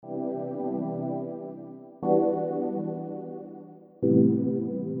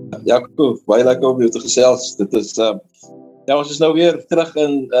Jaco, baie lekker om jou te gesels. Dit is ja, ons is nou weer terug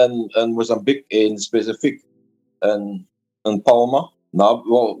in Mosambik en spesifiek in Palma.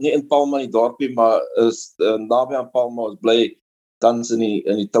 Wel, nie in Palma in die dorpie, maar is naby aan Palma. Ons bly tans in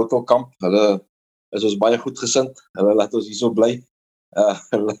die Total kamp. Hulle is ons baie goed gesind. Hulle laat ons hierso bly.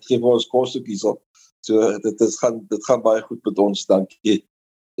 Hulle gee vir ons kos ook hierso. So dit gaan baie goed met ons, dankie.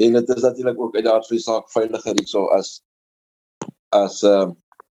 En dit is natuurlik ook uit die aard van die saak veiliger hierso as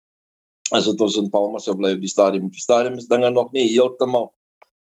het ons in Palma sou bly op die stadium. Op die stadium is dinge nog nie heeltemal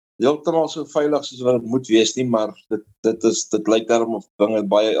so veilig soos wat het moet wees nie, maar dit lyk daarom of dinge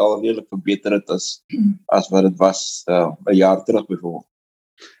baie al redelik verbeter het as wat het was 'n jaar terug byvoorbeeld.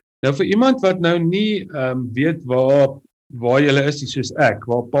 Nou vir iemand wat nou nie weet waar julle is, soos ek,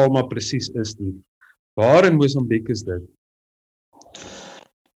 waar Palma presies is nie. Waar in Mosambik is dit?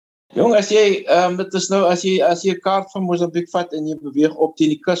 Jong, as jy dit is nou as jy 'n kaart van Mosambik vat en jy beweeg op teen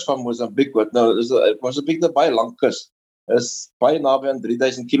die kus van Mosambik, wat nou is Mosambik 'n baie lang kus. Is baie naby aan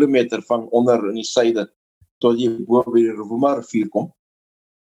 3000 km van onder in die suide tot jy bo by die Rovuma rivier kom.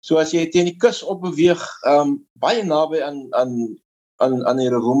 So as jy teen die kus op beweeg, baie naby aan die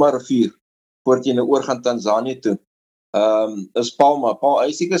Rovuma rivier voordat jy nou oorgaan Tanzanië toe. Is Palma.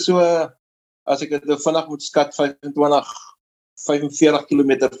 Hy seker so as ek dit nou vinnig moet skat 45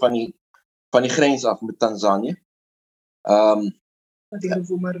 km van die grens af met Tanzanië. Wat die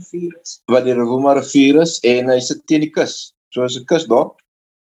Rovuma rivier is. Wat die Rovuma rivier is en hy sit teen die kus. So is 'n kusdorp.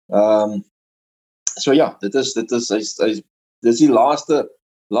 So ja, dit is die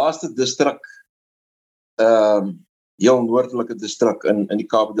laaste distrik heel noordelike distrik in die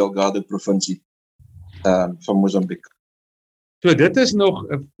Cabo Delgado provinsie van Mosambik. So dit is nog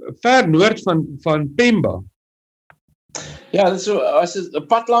ver noord van Pemba. Ja, dit is so, as dit 'n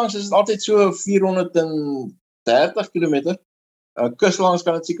pad langs is dit altyd so 430 km. Kus langs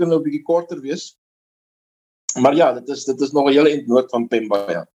kan dit seker nou 'n bietjie korter wees. Maar ja, dit is nog 'n hele eind noord van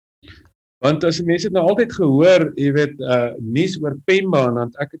Pemba, ja. Want as mense het nou altyd gehoor, jy weet, nuus oor Pemba en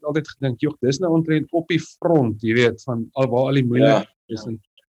dan ek het altyd gedink, joh, dis nou omtrent op die front, jy weet, van waar al die moeilikheid is. En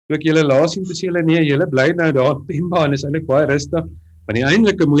toe ek julle laas sien, sê julle nee, julle bly nou daar in Pemba en is eintlik baie rustig. Want die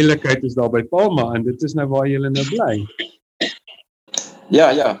eintlike moeilikheid is daar by Palma en dit is nou waar julle nou bly.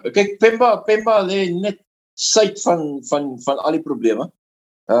 Ja. Kyk, Pemba lê net suid van al die probleme.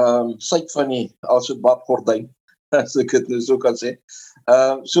 Suid van die Al-Shabaab gordyn, as ek dit nou so kan sê.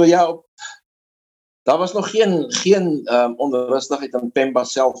 So ja, daar was nog geen onrustigheid in Pemba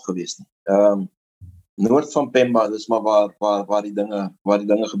self gewees nie. Noord van Pemba, dis maar waar die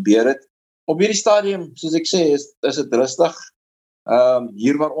dinge gebeur het. Op hierdie stadium, soos ek sê, is dit rustig.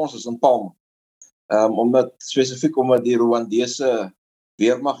 Hier waar ons is in Palma. Spesifiek omdat die Rwandese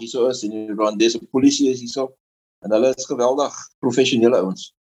weermag hierso is en die Rwandese polisie is hierso. En hulle is geweldig professionele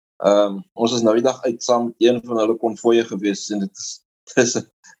ouens. Ons is nou die dag uit saam met een van hulle konvoie gewees en dit is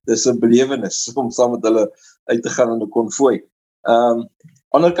 'n belewenis om saam met hulle uit te gaan in 'n konvooi.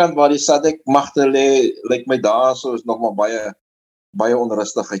 Onderkant waar die SADC magte lê, lyk my daar so is nog maar baie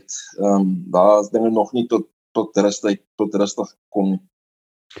onrustigheid. Daar is dinge nog nie tot rustig gekom nie.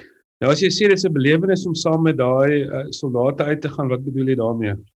 Nou as jy sê dit is 'n belewenis om saam met daai soldate uit te gaan, wat bedoel jy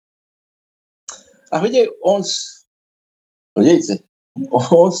daarmee? Ag weet jy,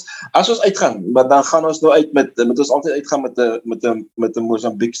 as ons uitgaan, maar dan gaan ons nou uit met ons altyd uitgaan met 'n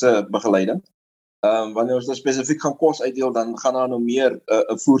Mosambikse begeleiding. Wanneer ons nou spesifiek gaan kos uitdeel, dan gaan daar nou meer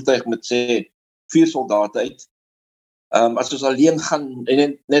 'n voertuig met sê 4 soldate uit. As ons alleen gaan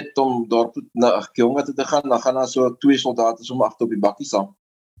en net om dorp na Kionga toe te gaan, dan gaan daar so 2 soldate som agter op die bakkie saam.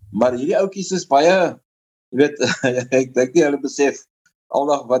 Maar hierdie ouetjies is baie, jy weet, ek dink nie hulle besef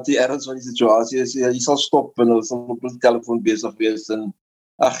aldag wat die erns van die situasie is. Jy sal stop en hulle sal op die telefoon besig wees en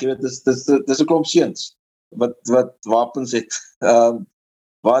jy weet, dis 'n klomp seuns wat wapens het.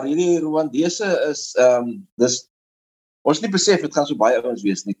 Waar hierdie Rwandese is, ons nie besef dit gaan so baie ouens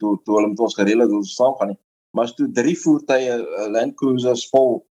wees nie toe hulle met ons gereël het dat ons saam gaan nie. Maar as toe 3 voertuie, Land Cruisers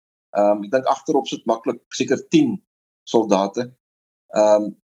vol, ek dink agterop sit maklik seker 10 soldate.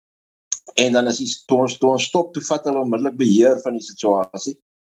 En dan toe ons stop, toe vat hulle onmiddellik beheer van die situasie.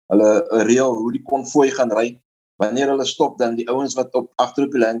 Hulle reël hoe die konvooi gaan ry. Wanneer hulle stop, dan die ouens wat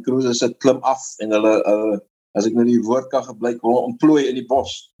agterop die Land Cruiser sit, klim af en hulle, as ek nou die woord kan gebruik, hulle ontplooi in die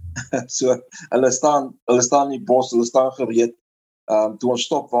bos. So, hulle staan in die bos, hulle staan gereed. Toe ons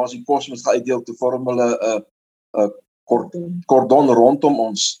stop, waar ons die kos moes uitdeel, toe vorm hulle 'n kordon rondom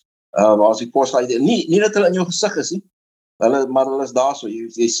ons, waar ons die kos uitdeel. Nie dat hulle in jou gesig is nie, maar hulle is daar so,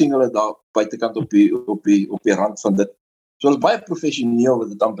 jy sien hulle daar buitekant op die rand van dit. So hulle is baie professioneel wat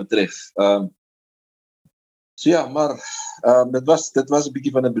dit dan betref. So ja, maar dit was 'n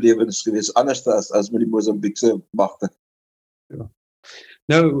bietjie van 'n belewenis geweest, anders as met die Mosambiekse magte. Ja.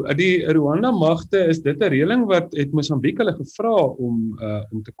 Nou, die Rwanda magte, is dit 'n reëling wat het Mosambiek hulle gevra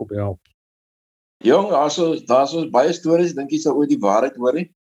om te kom help? Jong, daar's baie stories, dink jy sou ooit die waarheid hoor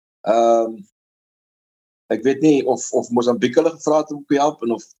nie. Ek weet nie of Mosambiek hulle gevra het om te help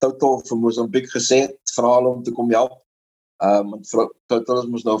en of Total vir Mosambiek gesê het vra hulle om te kom help. Want Total is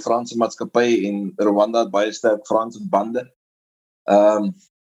mos nou 'n Franse maatskappy en Rwanda het baie sterk Franse bande.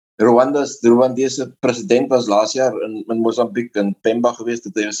 Rwandese president was laas jaar in Mosambiek in Pemba geweest,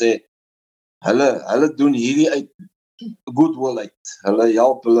 het hy gesê hulle doen hierdie uit goodwill uit. Hulle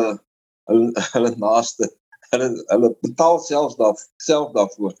help hulle naaste. Hulle betaal self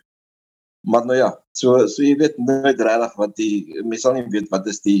daarvoor. Maar nou ja, so jy weet nooit regtig wat mens sal nie weet wat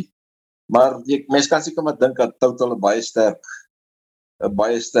is maar mens kan seker maar dink dat Total 'n baie sterk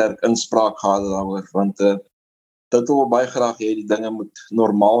inspraak gehad daaroor, want Total wil baie graag hê die dinge moet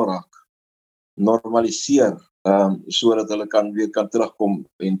normaal raak, normaliseer, sodat hulle weer kan terugkom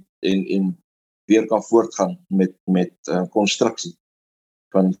en weer kan voortgaan met konstruksie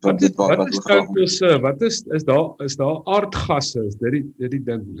van dit wat is daar aardgasse, is dit die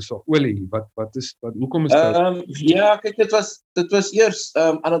ding, is daar olie, hoekom is dit? Ja, kyk, dit was eers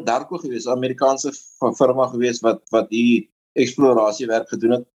Anadarko geweest, 'n Amerikaanse firma geweest wat die eksplorasiewerk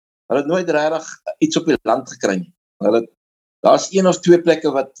gedoen het. Hulle het nooit regtig iets op die land gekry nie. Daar's 1 of 2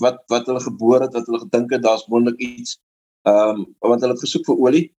 plekke wat hulle geboor het, wat hulle gedink het daar's moontlik iets, want hulle het gesoek vir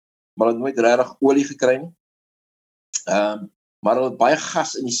olie, maar hulle het nooit regtig olie gekry nie. Maar hulle het baie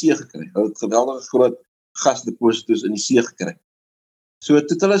gas in die see gekry. Hulle het geweldige groot gasdepositos in die see gekry. So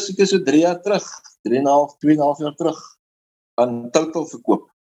het hulle seker so 3 jaar terug, 2,5 jaar terug aan Total verkoop.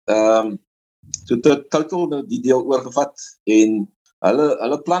 So Total nou die deel oorgevat en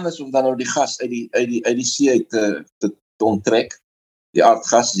hulle plan is om dan nou die gas uit die see uit te onttrek, die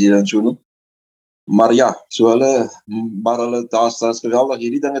aardgas die dan so noem. Maar ja, so daar's geweldig,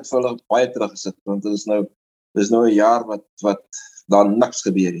 hierdie ding het vir hulle baie teruggesit, want dit is nou 'n jaar wat daar niks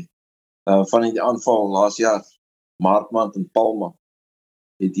gebeur nie. Van die aanval laas jaar, Maart in Palma,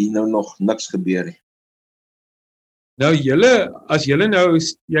 het hier nou nog niks gebeur nie. Nou as julle nou,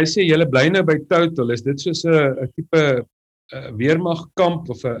 jy sê julle bly nou by Total, is dit soos 'n tipe weermagkamp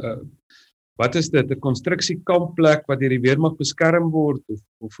of wat is dit, 'n konstruksiekamplek wat deur die weermag beskerm word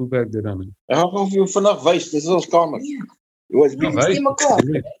of hoe werk dit dan? Ek gaan vir jou vandag wys, dis ons kamer. Jy is bietjie te mekaar.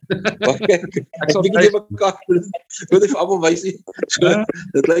 Ek sal bietjie te mekaar. Moet ek almal wys nie.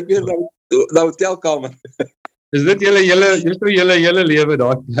 Dit lyk weer nou hotelkamer. Is dit julle lewe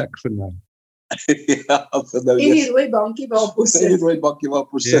daai plek vir nou? Ja, vir nou. En die rooi bankie waarop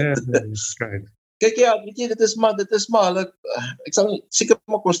ons sit. Kyk ja, weet jy, dit is maar hulle, ek sal seker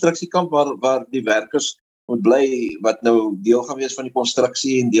 'n konstruksiekamp waar die werkers moet bly wat nou deel gaan wees van die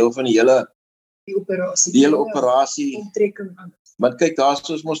konstruksie en deel van die hele operasie. Want kyk, daar's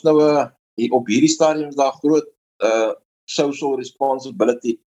soos mos nou op hierdie stadium is daar groot social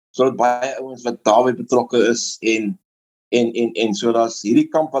responsibility. So dat baie ouens wat daarbey betrokke is en so daar's hierdie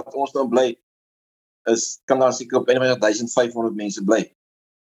kamp wat ons nou bly kan daar seker op 1500 mense bly.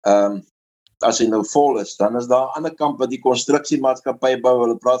 As hy nou vol is, dan is daar 'n ander kamp wat die konstruksiemaatskappy bou,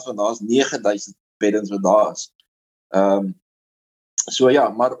 hulle praat van daar's 9000 beddens wat daar is. So ja,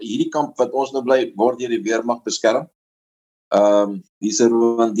 maar hierdie kamp wat ons nou bly, word deur die weermag beskerm. Dis 'n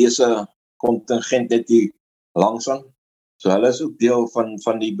Rwandese kontingent net hier langsaan. So hulle is ook deel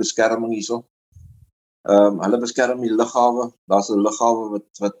van die beskerming hierso. Hulle beskerm die lughawe. Daar's 'n lughawe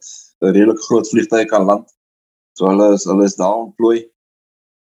wat 'n redelik groot vliegtuie kan land. So hulle is daar ontplooi.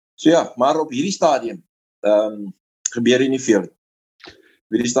 So ja, maar op hierdie stadium gebeur hier nie veel. Op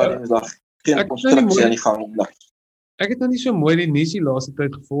hierdie stadium is daar geen konstruksie aan die gang nie. Ek het nou nie so mooi die nuus die laaste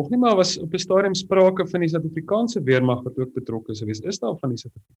tyd gevolg nie, maar was op 'n stadium sprake van die Suid-Afrikaanse weermag wat ook betrokke is gewees. Is daar van die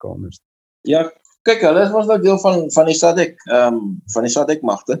Suid-Afrikaners? Ja, kyk, hulle is mos nou deel van die SADC, van die SADC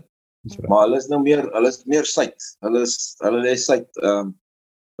magte. Maar hulle is nou meer suid. Hulle is suid.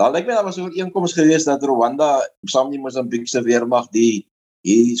 Daar lyk my daar was 'n ooreenkoms gewees dat Rwanda saam met die Mosambiekse weermag die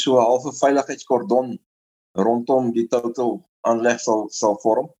so 'n halfe veiligheidskordon rondom die Total aanleg sal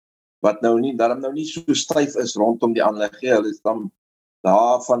vorm, wat nou nie so styf is rondom die aanleg nie. Hulle is dan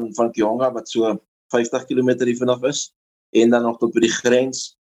daar van Kionga wat so 50 km hiervanaf is, en dan nog tot by die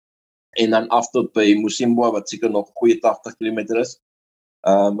grens, en dan af tot by Musimbo wat seker nog goeie 80 km is,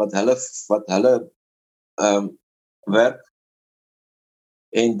 wat hulle werk.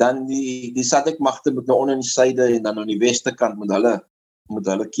 En dan die SADC magte moet nou onder in die suide en dan aan die weste kant moet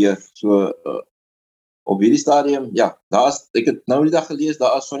hulle keer. So op hierdie stadium, ja, ek het nou die dag gelees,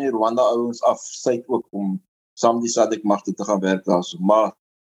 daar is van die Rwanda ouens af suid ook om saam die SADC magte te gaan werk daarso. Maar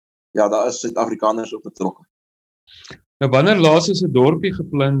ja, daar is Suid-Afrikaners ook betrokke. Nou, wanneer laas is 'n dorpie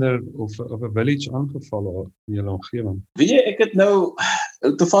geplunder of 'n village aangeval in julle omgewing? Weet jy, ek het nou,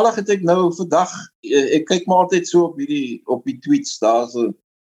 toevallig het ek nou vandag, ek kyk maar altyd so op die tweets, daar so,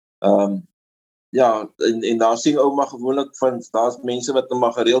 ja, en daar sien ou maar gewoonlik van, daar's mense wat nou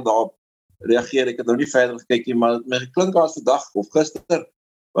maar gereeld daarop reageer, ek het nou nie verder gekyk nie, maar my geklink as vandag, of gister,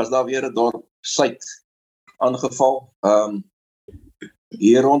 was daar weer 'n dorp Suid aangeval.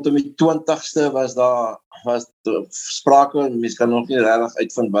 Hier rondom die 20ste was sprake, mens kan nog nie regtig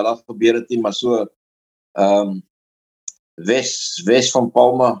uitvind wat daar gebeur het nie, maar so, wes van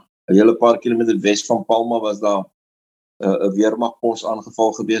Palma, 'n hele paar kilometer wes van Palma was daar 'n weermagpos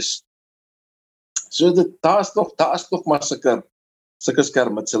aangeval gewees. So daar is nog maar sulke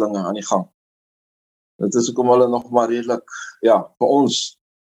skermutselinge aan die gang. Dit is hoekom hulle nog maar redelik, ja, vir ons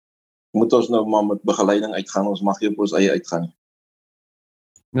moet ons nou maar met begeleiding uitgaan, ons mag nie op ons eie uitgaan nie.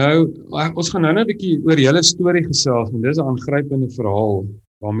 Nou, ons gaan nou 'n bietjie oor julle storie gesels, en dis 'n aangrypende verhaal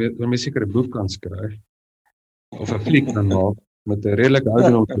waarmee seker 'n boek kan skryf of 'n fliek kan maak met 'n redelike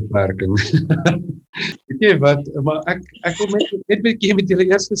ouderdomsbeperking. Weet jy wat, maar ek wil net 'n bietjie met julle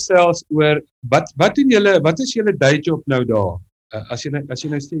eers gesels oor wat doen julle, wat is julle day job nou daar? As jy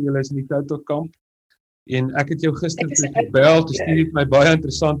nou sê julle is in die Total Kamp, en ek het jou gister gebel, toe stuur jy my baie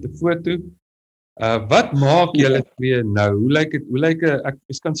interessante foto. Wat maak julle twee nou? Hoe lyk ek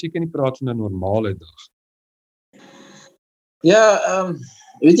kan seker nie praat van 'n normale dag. Ja,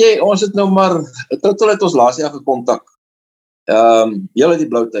 weet jy, ons het nou maar, Total het ons laas jaar gekontak. Julle die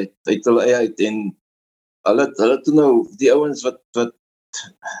blou tyd, uit hulle eie uit, en hulle toe nou, die ouens wat wel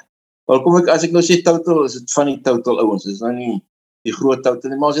as ek nou sê Total, is dit van die Total ouens, is nou nie die groot Total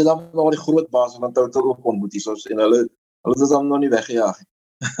nie, maar ons het dan wel die groot baas van Total ook ontmoet hier, en hulle is dan nog nie weggejaag.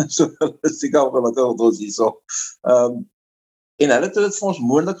 So, hulle is seker gelukkig ons hier so. En hulle het dit vir ons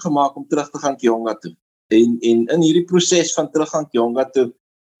moontlik gemaak om terug te gaan Kionga toe. En in hierdie proses van teruggaan Kionga toe,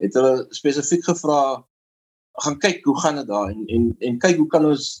 het hulle spesifiek gevra, gaan kyk, hoe gaan dit daar, en kyk, hoe kan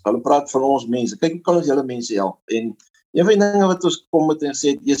ons, hulle praat van ons mense, kyk, hoe kan ons julle mense help, en een van die dinge wat ons kom met en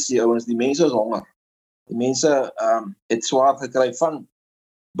sê, die ouens, die mense is honger, die mense het swaar gekry van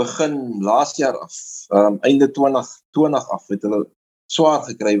begin laas jaar af, einde 2020 af, het hulle swaar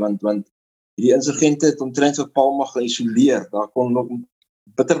gekry, want die insurgente het omtrent vir Palma geïsoleer, daar kon nog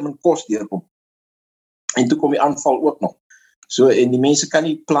bitter min kos deurkom, en toe kom die aanval ook nog, so, en die mense kan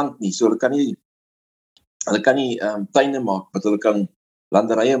nie plant nie, so hulle kan nie tuine maak, wat hulle kan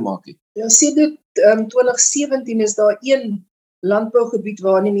landerye maak nie. Ja, sedert 2017 is daar een landbougebied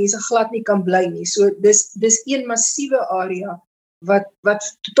waar die mense glad nie kan bly nie. So dis een massiewe area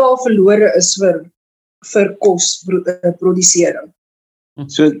wat totaal verlore is vir kosprodusering.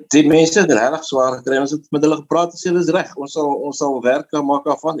 So die mense het regtig swaar gekry, ons het met hulle gepraat, sê hulle is reg, ons sal werk maak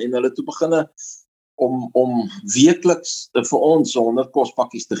daarvan, en hulle toe begin om weekliks vir ons 100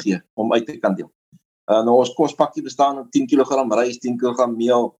 kospakkies te gee, om uit te kan deel. Nou ons kospakkie bestaan uit 10 kg rys, 10 kg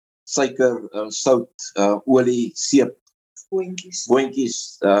meel, suiker, sout, olie, seep,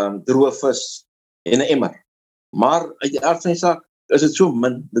 boontjies, droë vis en 'n emmer. Maar uit die aard van die saak is dit so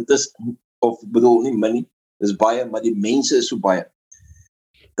min, dit is, of bedoel nie min nie, dit is baie, maar die mense is so baie,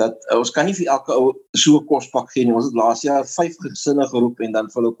 dat ons kan nie vir elke ou so 'n kospak gee nie. Ons het laas jaar 5 gesinne geroep en dan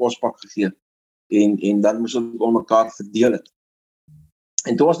vir hulle 'n kospak gegee, en dan moes ons om mekaar verdeel het.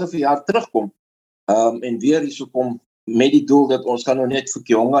 En toe ons nou vir jaar terugkom, en weer hierso kom met die doel dat ons gaan nou net vir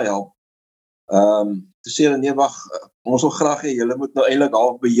Kionga help. Toe sê hulle, nee, wag, ons wil graag hê, julle moet nou eintlik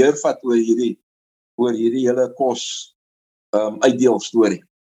half beheer vat oor hierdie hele kos uitdeel storie.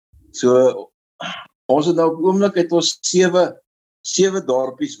 So, ons het nou op die oomblik het ons 7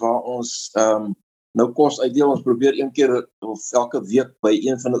 dorpies waar ons nou kos uitdeel. Ons probeer een keer of elke week by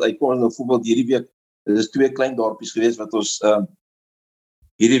een van dit uitkom. Nou byvoorbeeld hierdie week, dit is 2 klein dorpies gewees wat ons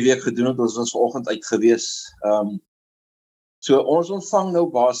hierdie week gedoen het, ons was vanoggend uit gewees. So ons ontvang nou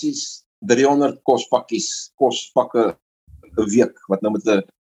basies 300 kospakke 'n week, wat nou met 'n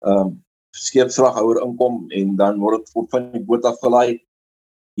skeepsvraghouer inkom, en dan word dit van die boot afgelaai,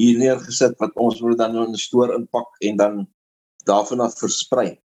 hier neergesit, wat ons word dan nou in die stoor inpak, en dan daarvan af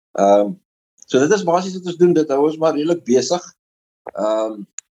versprei. So dit is basies wat ons doen, dit hou ons maar redelik besig.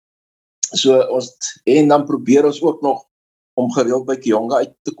 So ons, en dan probeer ons ook nog om gereeld by Kionga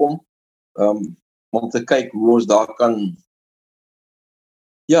uit te kom, om te kyk hoe ons daar kan,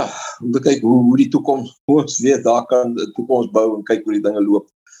 ja, om te kyk hoe die toekoms, hoe ons weer daar kan die toekoms bou, en kyk hoe die dinge loop.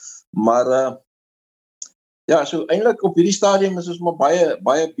 Maar, ja, so eintlik op hierdie stadium is ons maar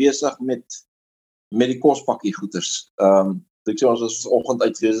baie besig met die kospakkie goeders. Ek sê ons was vanoggend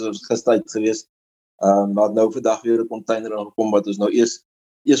uit gewees, ons was gister uit gewees, Maar nou vandag weer 'n container ingekom wat ons nou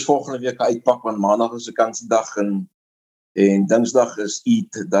eers volgende week uitpak, want maandag is 'n vakantsiedag en Dinsdag is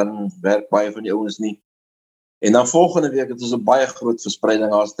Eid, dan werk baie van die ouens nie. En dan volgende week, het is 'n baie groot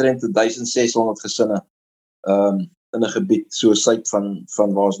verspreiding, daar is omtrent 1600 gesinne in 'n gebied so suid van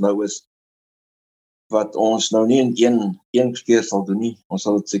waar ons nou is, wat ons nou nie in een keer sal doen nie. Ons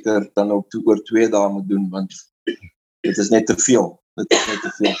sal dit seker dan ook oor 2 dae moet doen, want dit is net te veel. Dit is net te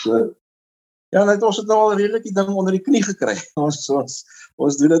veel. So, ja, net ons het nou al redelik die ding onder die knie gekry.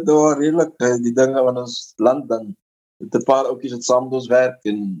 Ons doen dit nou al redelik, die dinge van ons land, dan het 'n paar ouetjies wat saam met ons werk,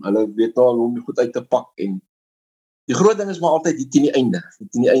 en hulle weet al hoe om die goed uit te pak, en die groot ding is maar altyd die teen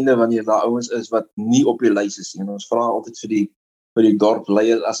die einde wanneer daar ouens is wat nie op die lys is nie. En ons vra altyd vir die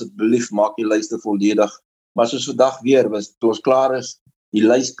dorpsleier, asseblief maak die lyste volledig. Maar soos vandag weer, toe ons klaar is, die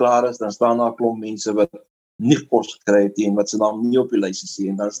lys klaar is, dan staan daar 'n klomp mense wat nie kos gekry het en wat se naam nie op die lys is nie,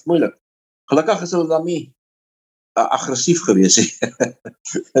 en dan is dit moeilik. Gelukkig is hulle dan nie aggressief gewees nie.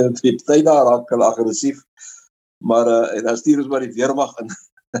 Die party daar raak hulle aggressief, maar en dan stuur ons maar die weermag in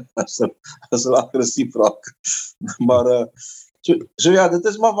as hulle aggressief raak. Maar so ja, dit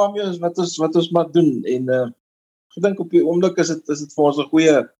is maar waarmee wat ons maar doen, en ek dink op die oomblik is dit vir ons 'n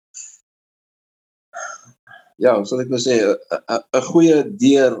goeie, ja, hoe sal ek nou sê, 'n goeie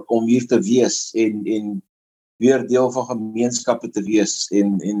deur om hier te wees en weer deel van gemeenskappe te wees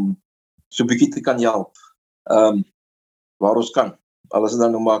en so 'n bietjie te kan help, waar ons kan. Al is dit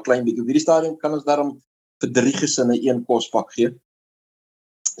dan nog maar 'n klein bietjie. Op hierdie stadium kan ons daarom vir 3 gesinne 1 kospak gee.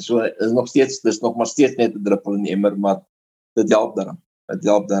 So dis nog maar steeds net 'n druppel in die emmer, maar dit help daarom.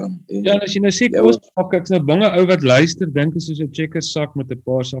 Ja, en as jy nou sê kospak, ek's nou bange ou wat luister, dink is soos 'n Checkers sak met 'n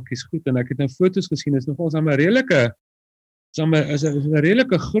paar sakkies goed, en ek het nou foto's gesien, is nogals 'n redelike, is 'n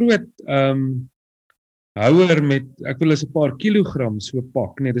redelike groot houer met, ek wil is 'n paar kilogram so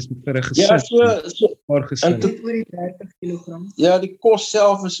pak, nee, dis vir 'n gesin. Ja, so paar gesin. Dit oor die 30 kg. Ja, die kos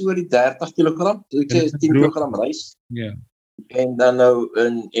self is oor die 30 kg. So ek sê is 10 kg rys. Ja. En dan nou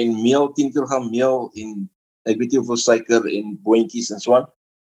en meel, 10 kg meel, en ek weet nie hoeveel suiker en boontjies en so aan.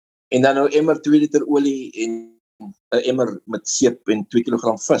 En dan nou emmer 2 liter olie en 'n emmer met seep en 2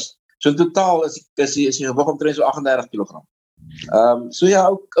 kg vis. So in totaal is die gewig omtrent so 38 kg. So ja,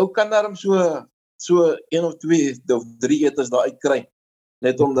 ou kan daarom so 1 of 2 of 3 eters daar uitkry,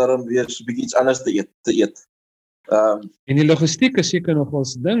 net om daarom weer so 'n bietjie iets anders te eet. En die logistiek is seker nog wel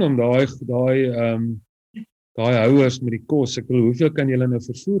 'n ding om daai houers met die kos. Ek bedoel, hoeveel kan julle nou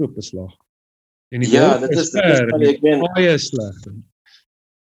vervoer op 'n slag? En die dit is ek meen baie sleg.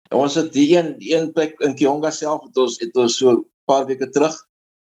 Ons het die een plek in Kionga self, het ons so 'n paar weke terug.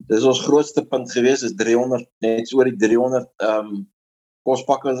 Dis ons grootste punt gewees, is 300, net so oor die 300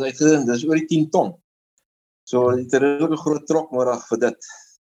 kospakke is uitgedoen, dis oor die 10 ton. So dit is 'n redelike groot trok nodig vir dit.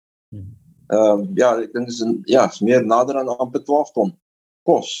 Ja, ek dink is meer nader aan amper 12 ton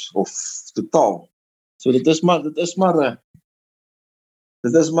kos of totaal. So dit is maar 'n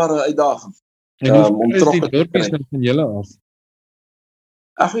uitdaging. Om trokke te kry van julle af.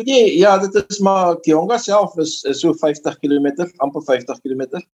 Ag weet jy, ja, dit is maar Kionga self is so 50 km, amper 50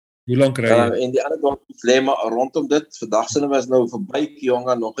 km. Hoe lank ry jy? En die ander dorp lê maar rondom dit. Vandag sinne was nou verby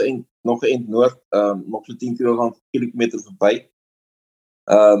Kionga nog 'n end noord, nog so 10 km verby.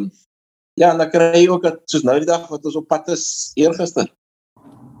 Ja, en dan kry jy ook dat soos nou die dag wat ons op pad is, eergister.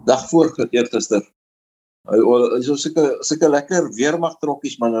 Dag voor eergister. So sulke lekker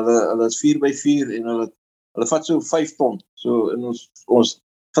weermagtrokkies, man, hulle is 4x4 en hulle vat so 5 ton. So en ons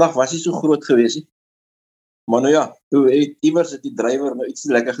vrag was nie so groot gewees nie. Maar nou ja, toe iewers het die drywer nou iets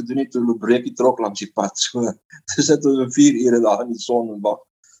lekker gedoen het, toe breek die trok langs die pad. So sit ons vir 4 ure daar in die son en wag.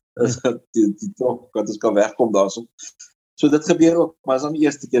 Die trok kan wegkom daarso. So dit gebeur ook, maar is dan die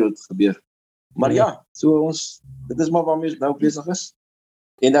eerste keer wat dit gebeur. Maar ja, so dit is maar waarmee ons nou besig is.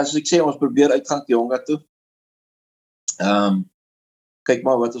 En dan soos ek sê, ons probeer uitgaan Kionga toe. Kyk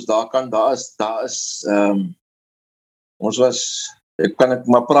maar wat ons daar kan. Daar is ons was, ek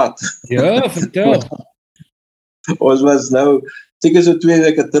maar praat. Ja, vertel. Ons was nou, seker so 2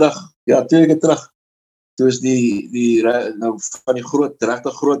 weke terug, toe is die nou van die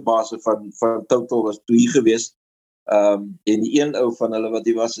regtig groot base van Total was toe hier gewees, en die een ou van hulle wat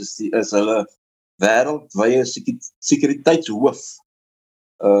hier was, is hulle wêreldwye sekuriteitshoof,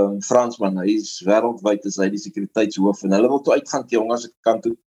 Fransman, hy is wêreldwyd, is hy die sekuriteitshoof, en hulle wil toe uitgaan Kionga se kant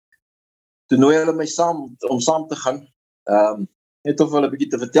toe. Toe nooi hulle my om saam te gaan, net of hulle 'n bietjie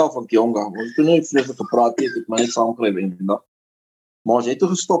te vertel van Kionga. Ons het toe nooit vreeslik gepraat nie, ek het maar net saamgeleef eendag. Maar ons het toe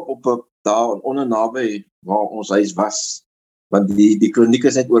gestop op daar onder naby waar ons huis was, want die kliniek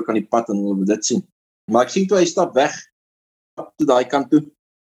is net oor kan die pad en ons moet dit sien. Maar ek sien toe hy stap weg, toe daai kant toe,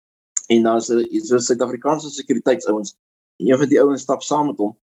 En dan is so Suid-Afrikaanse sekuriteitsouens. Een van die ouens stap saam met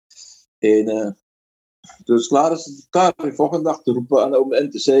hom. En toe is klaar die volgende dag te roep aan hom in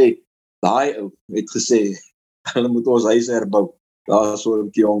te sê, daai ou het gesê, hulle moet ons huise herbou. Daar is so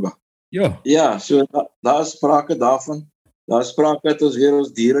in Kionga. Ja, so daar is sprake daarvan. Daar is sprake dat ons weer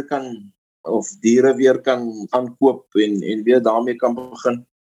ons diere kan, of diere weer kan aankoop en weer daarmee kan begin.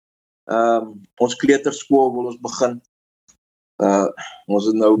 Ons kleuterskool wil ons begin. Ons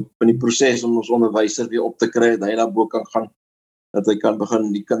is nou in die proses om ons onderwyser weer op te kry, dat hy daar bo kan gaan, dat hy kan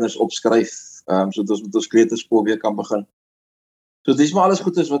begin die kinders opskryf, sodat ons met ons kleuterskool weer kan begin. So dis maar alles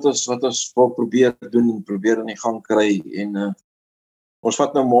goed is wat ons wil probeer doen en probeer in die gang kry en ons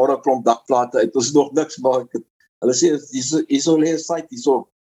vat nou môre 'n klomp dakplate uit. Ons nog niks maak. Hulle sê isoleer site hierso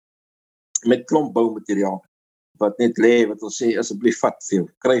met klomp boumateriaal wat net lê wat ons sê asseblief vat vir jou,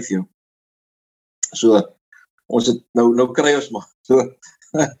 kry vir jou. So ons het nou kry ons maar. So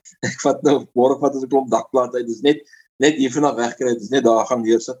ek vat nou môre vat ons 'n klomp dakplate uit. Dis net hier vanaf wegkry, dis net daar gaan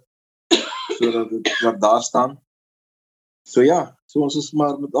neersit. Sodat dit wat daar staan. So ja, so ons is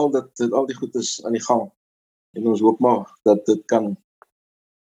maar met al die goed is aan die gang. En ons hoop maar dat dit kan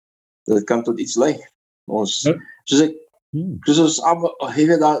tot iets lei. Ons, soos ons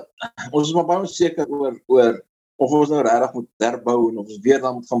ons is maar baie seker oor of ons nou regtig moet herbou en of ons weer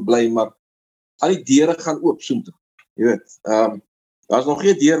daar moet gaan bly, maar al die deure gaan oop soontoe. Jy weet, daar is nog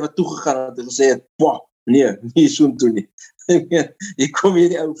geen deur wat toegegaan het en gesê het, nee, nie soontoe nie. Ek kom hier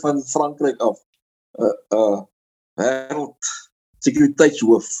die ou van Frankryk af. Wêreld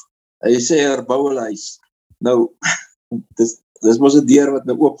sekuriteitshoof. Hy sê herbou hulle huis. Nou, dis mos 'n deur wat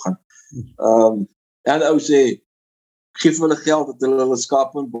nou oop gaan. En die ou sê, geef hulle geld dat hulle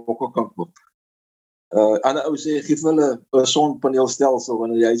skape en bokke kan koop. En die ou sê, geef hulle 'n sonpaneelstelsel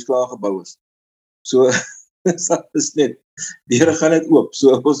wanneer die huis klaar gebou is. So, is net, deure gaan net oop.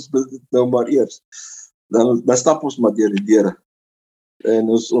 So, ons moet dit nou maar eers. Dan stap ons maar deur die deure. En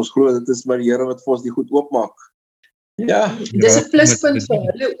ons glo dit is maar die Here wat vir ons die goed oopmaak. Ja. Dis 'n pluspunt vir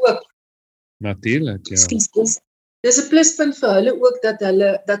hulle ook. Natuurlik, ja. Dis 'n pluspunt vir hulle ook dat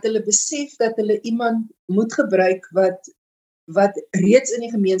hulle besef dat hulle iemand moet gebruik wat reeds in die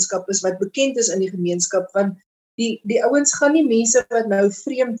gemeenskap is, wat bekend is in die gemeenskap, want die ouens gaan nie mense wat nou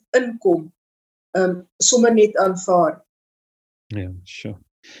vreemd inkom sommer net aanvaar. Ja, sure.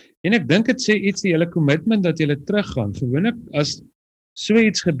 En ek dink dit sê iets die hele commitment dat jy teruggaan. Gewoonlik as so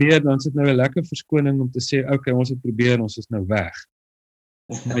iets gebeur, dan is dit nou 'n lekker verskoning om te sê, okay, ons het probeer, ons is nou weg.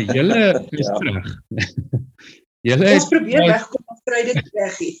 Maar julle is terug. Ons probeer wegkom, ons kry dit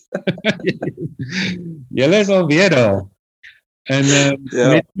weg hier. Julle is alweer daar. En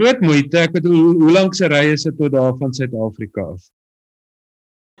met groot moeite, ek bedoel, hoe lank se ry is dit tot daar van Suid-Afrika af?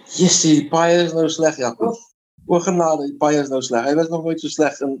 Die paai is nou sleg, Jakob. Oorgenade, die paai is nou sleg. Hy was nog nooit so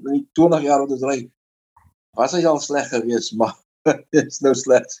sleg in die 20 jaar wat ons ry. Was hy al sleg geweest, maar dit is nou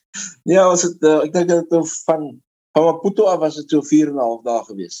sleg. Ja, ons het, ek dink dat het van Maputo af was het so 4,5 dae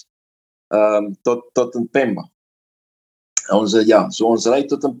geweest. Tot in Pemba. So ons ry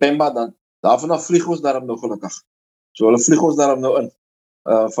tot in Pemba, dan daarvan af vlieg ons daarom nou gelukkig. So hulle vlieg ons daarom nou in.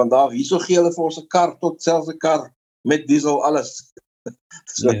 Vandaar hierso gee hulle vir ons 'n kar, tot selfs 'n kar met diesel, alles.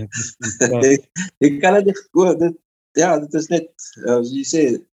 So, ek kan dit dit is net, as jy sê,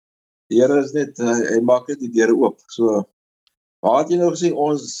 die Here is net, hy maak net die deure oop. So, wat jy nou gesê,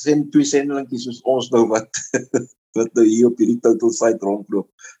 ons twee sendelinkies soos ons nou wat nou hier op hierdie total site rondloop,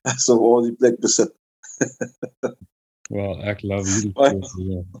 asof ons die plek besit. Well, ek love hierdie plek.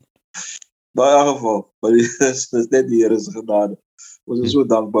 Baie geval, maar dis net die Here se genade. Ons is so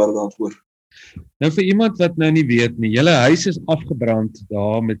dankbaar daarvoor. Nou vir iemand wat nou nie weet nie, julle huis is afgebrand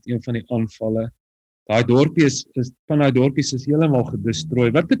daar met een van die aanvalle. Daai dorpies van daai dorpies is heeltemal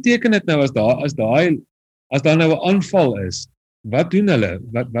gedestrooi. Wat beteken dit nou as daar nou 'n aanval is? Wat doen hulle?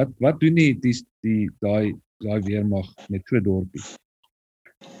 Wat doen daai weermag met so dorpies?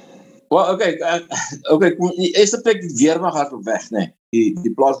 Well, okay, die eerste plek die weermag hardloop weg, nee.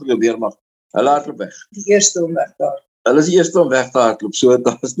 Die plaaslike weermag, hulle hardloop weg. Die eerste om weg daar. Hulle is die eerste om weg te hardloop, so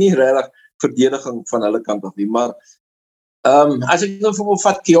daar is nie regtig verdediging van hulle kant af nie, maar as ek nou vir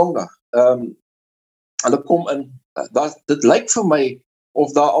vat Kionga, hulle kom in, dit lyk vir my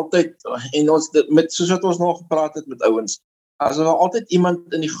of daar altyd, en ons, soos wat ons nog gepraat het met ouens, as daar altyd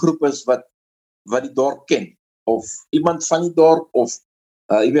iemand in die groep is wat die dorp ken, of iemand van die dorp, of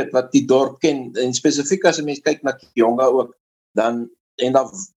jy weet, wat die dorp ken, en spesifiek as 'n mens kyk na Kionga ook, dan, en dan,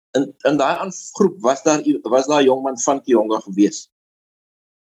 in daai groep was daar 'n jongman van Kionga gewees.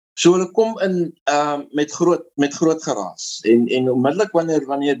 So hulle kom in met groot geraas, en onmiddellik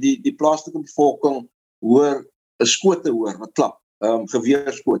wanneer die plaaslike bevolking hoor, 'n skote hoor, wat klap,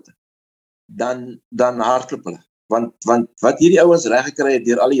 geweerskote, dan hardloop hulle. Want wat hierdie ouens reg gekry het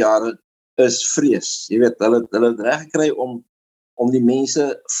deur al die jare is vrees. Jy weet, hulle het reg gekry om die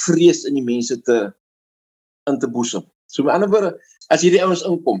mense, vrees in die mense in te boesem. So met ander woorde, as hierdie ouens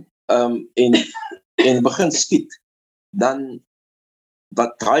inkom en begin skiet, dan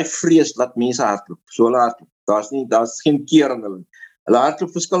wat daai vrees laat mense hardloop. So hulle hardloop. Daar's geen keer in hulle. Hulle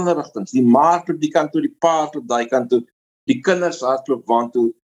hardloop verskillende rigtings. Die ma hardloop die kant toe, die pa hardloop daai kant toe, die kinders hardloop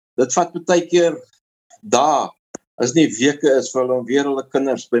waantoe. Dit vat baie keer dae, as nie weke is vir hulle om weer hulle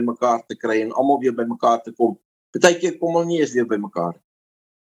kinders bymekaar te kry en almal weer bymekaar te kom. Baie keer kom hulle nie eens weer bymekaar.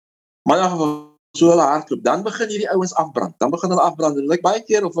 Maar in geval, so hulle hardloop, dan begin hierdie ouens afbrand. Dan begin hulle afbrand. Dit lyk baie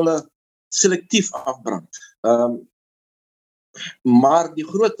keer of hulle selektief afbrand. Maar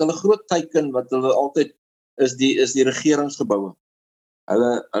hulle groot teiken wat hulle altyd is die regeringsgeboue.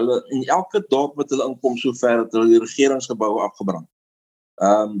 Hulle in elke dorp wat hulle inkom sover het hulle die regeringsgeboue afgebrand.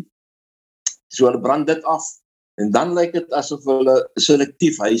 So hulle brand dit af en dan lyk dit asof hulle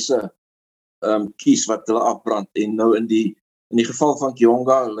selektief huise kies wat hulle afbrand. En nou in die geval van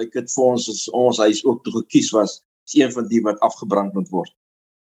Kionga lyk dit vir ons as ons huis ook toe gekies was, is een van die wat afgebrand moet word.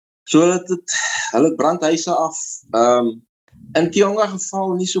 So hulle brand huise af. In Kionga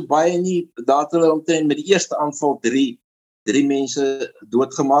geval nie so baie nie, daar het hulle omtrent met die eerste aanval drie mense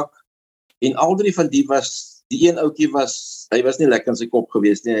doodgemaak. En al drie van die die een ouetjie hy was nie lekker in sy kop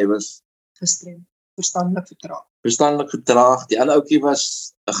gewees nie, hy was gestremd, verstandelik getraag. Die ander ouetjie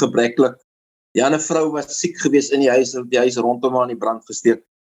was gebreklik. Die ander vrou was siek gewees in die huis rondom haar in die brand gesteek.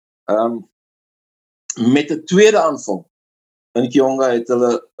 Met 'n tweede aanval in Kionga het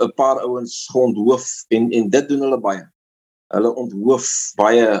hulle 'n paar ouens geonthoof en dit doen hulle baie. Hulle onthoof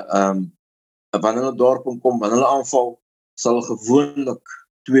baie, wanneer hulle dorp kom, wanneer hulle aanval, sal gewoonlik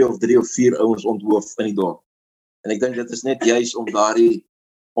 2 of 3 of 4 ouens onthoof in die dorp. En ek dink dit is net juis om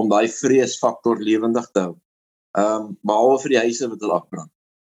daai vreesfaktor lewendig te hou. Behalwe vir die huise wat hulle afbrand.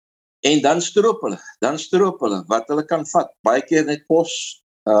 En dan stroop hulle wat hulle kan vat. Baie keer net kos.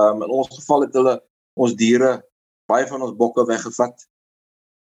 In ons geval het hulle ons diere, baie van ons bokke weggevat.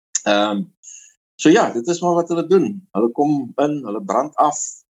 So ja, dit is maar wat hulle doen. Hulle kom in, hulle brand af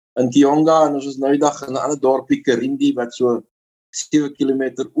in Kionga en ons is nou die dag in 'n ander dorpie, Karindi, wat so 7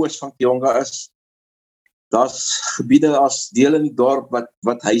 km oos van Kionga is. Daar's gebiede as deel in die dorp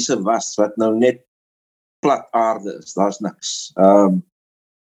wat huise was, wat nou net plat aarde is. Daar's niks.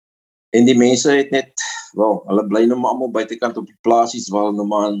 En die mense het net, hulle bly nou maar almal buitekant op die plasies waar hulle nou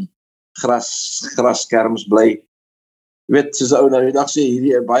maar in grasskerms bly. Jy weet, soos ou nou die dag sê,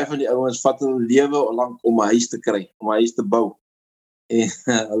 baie van die ouens vat hulle lewe lank om 'n huis te kry, om 'n huis te bou. En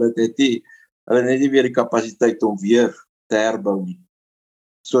hulle het net nie weer die kapasiteit om weer te herbou nie.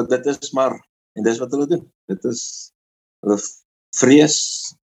 So dit is maar, en dis wat hulle doen. Dit is, hulle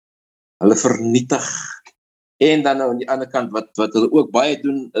vrees, hulle vernietig. En dan nou aan die ander kant, wat hulle ook baie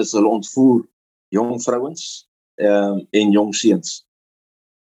doen, is hulle ontvoer jong vrouens en jong seuns.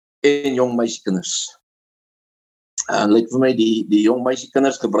 En jong meisiekinders. En lyk vir my, die jong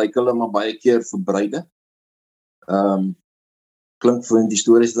meisiekinders gebruik hulle maar baie keer vir bruide. Klink vir die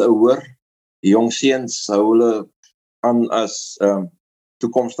stories wat ou hoor. Die jong seuns hou hulle aan as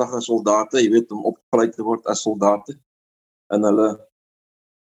toekomstige soldate, jy weet, om opgeleid te word as soldate. En hulle,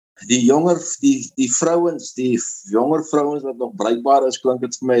 die jonger vrouens wat nog bruikbaar is, klink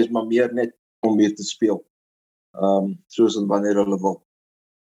dit vir my, is maar meer net om meer te speel. Soos en wanneer hulle wil.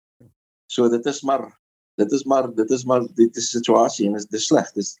 So dit is die situasie en dit is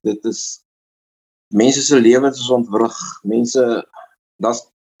sleg. Dit is mense se lewens is ontwrig.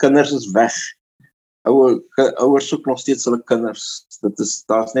 Kinders is weg. Ouers soek nog steeds hulle kinders.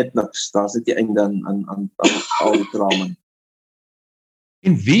 Daar's net niks. Daar's net die einde aan al die drama.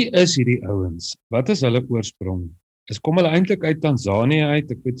 En wie is hierdie ouens? Wat is hulle oorsprong? Kom hulle eintlik uit Tanzanië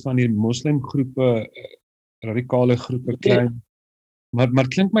uit? Ek weet van die moslimgroepe, radikale groepe klein. Maar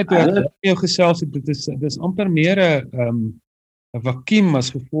klink my toe ek jou gesels het, dit is amper meer 'n vakuum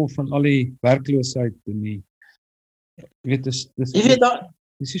as gevolg van al die werkloosheid en die jy weet dis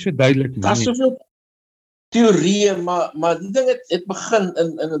nie so duidelik nie. Daar's soveel teorieë, maar die ding het begin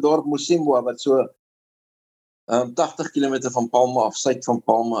in 'n dorp Mosimbo wat so 80 km van Palma af, suid van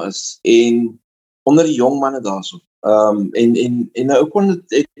Palma is, en onder die jong manne daarso. En nou kon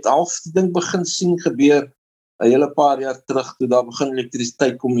het half die ding begin sien gebeur 'n hele paar jaar terug, toe daar begin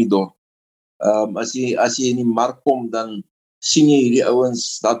elektrisiteit kom in die dorp. As jy in die mark kom, dan sien jy hierdie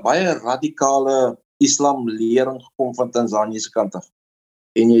ouens, dat baie radikale islam lering gekom van Tanzanië se kant af.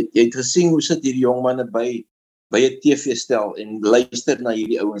 En jy het gesien hoe sit hierdie jong manne by 'n TV-stel en luister na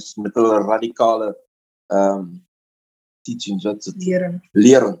hierdie ouens met hulle radikale teachings, lering.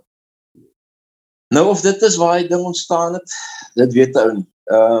 Lering. Nou of dit is waar die ding ontstaan het, dit weet ou nie.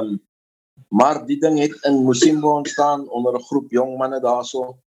 Maar die ding het in Musimbo ontstaan onder 'n groep jong manne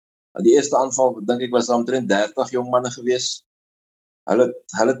daarso. Die eerste aanval, dink ek, was omtrent 30 jong manne gewees. Hulle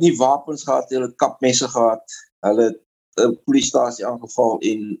het nie wapens gehad, hulle het kapmesse gehad. Hulle het 'n polisiestasie aangeval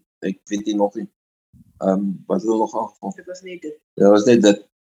en ek weet nie nog nie. Wat hulle nog aangeval? Dit was net dit. Ja, was net dit.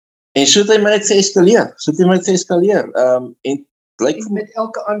 En so het hy maar net geëskaleer. En lyk En met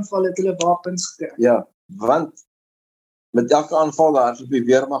elke aanval het hulle wapens gekry. ja, want met elke aanval daar is op die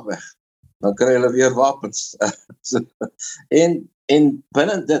weermag weg. Dan kry hulle weer wapens. en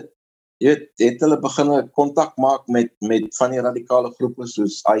binne dit, jy weet, het hulle begin kontak maak met van die radikale groepe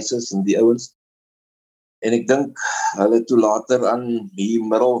soos ISIS en die ouens. En ek dink hulle toe later aan die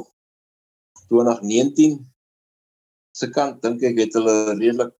middel 2019 se kant, dink ek, het hulle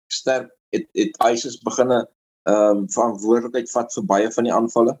redelik sterk, het ISIS begin verantwoordelikheid vat vir baie van die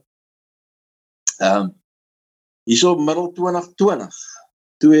aanvalle. Hierso middel 2020,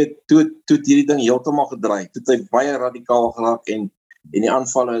 toe het hierdie ding heeltemal gedraai, toe het hy baie radikaal geraak en die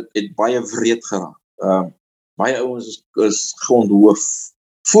aanvalle het baie wreed geraak. Baie ouens is geonthoof.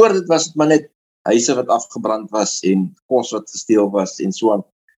 Voor dit was dit maar net huise wat afgebrand was en kos wat gesteel was en so aan.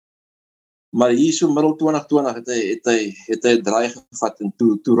 Maar hier so middel 2020 het hy 'n draai gevat en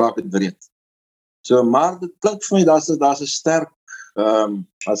toe raak dit wreed. So, maar dit klink vir my, daar's 'n sterk,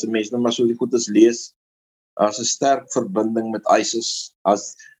 as 'n mens nou maar so die goed as lees, daar's 'n sterk verbinding met ISIS,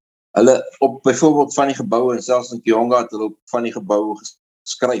 as hulle op byvoorbeeld van die geboue, en selfs in Kionga het hulle op van die geboue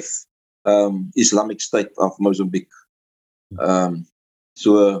geskryf, Islamic State of Mozambique.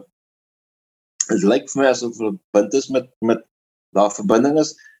 So, het lyk vir my asof hulle bind is met daar verbinding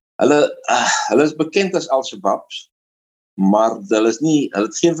is. Hulle is bekend as Al-Shabaabs, maar hulle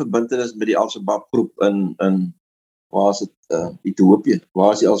het geen verbintenis met die Al-Shabaab groep in waar is dit, Ethiopië,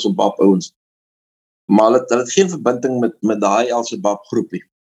 waar is die Al-Shabaab ouens. Maar hulle het geen verbinding met daai Al-Shabaab groep nie.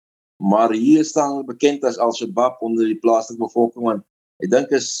 Maar hier staan hulle bekend as Al-Shabaab onder die plaaslike bevolking, want ek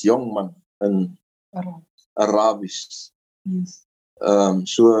dink is jong man in Arabisch. Yes.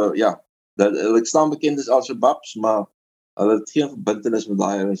 So ja, hulle staan bekend as Al-Shabaabs, maar hulle het geen verbintenis met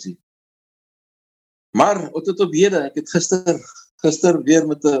daai ouens nie. Maar tot op hede, ek het gister weer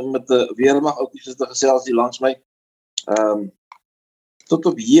met 'n weermag ouetjies gesels hier langs my. Tot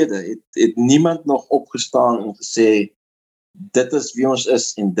op hede het niemand nog opgestaan en gesê dit is wie ons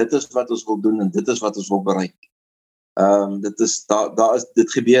is en dit is wat ons wil doen en dit is wat ons wil bereik.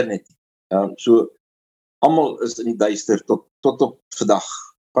 Dit gebeur net. So almal is in die duister tot op vandag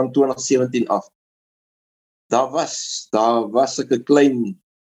van 2017 af. Daar was ek 'n klein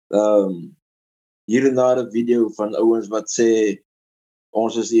hier en daar 'n video van ouens wat sê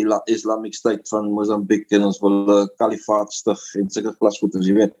ons is die Islamic State van Mozambique en ons wil 'n kalifaat stig en sulke klasgoeders,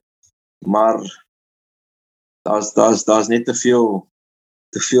 jy weet. Maar daar's net te veel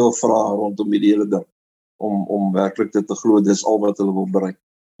vrae rondom die hele ding om werklik dit te glo dis al wat hulle wil bereik.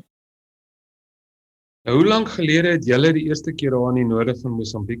 Hoe lank gelede het julle die eerste keer daar in die noorde van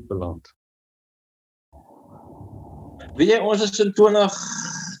Mosambik beland? Weet jy, ons is in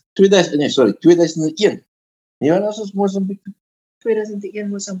 2001. Nee, ons is Mosambik. 2001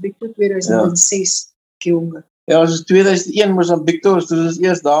 Mosambik toe, 2006 Kionga. Ja, ons is 2001 Mosambik toe, dus ons is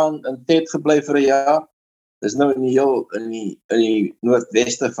eers daar in Tet gebly vir 'n jaar. Dis nou in die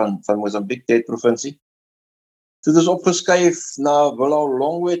noordweste van Mosambik, Tet provinsie. Toe is opgeskuif na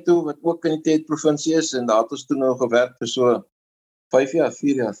Bulelongwe toe, wat ook in die Tet provinsie is, en daar het ons toe nou gewerk vir so 5 jaar,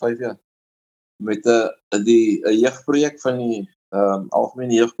 met 'n jeugprojek van die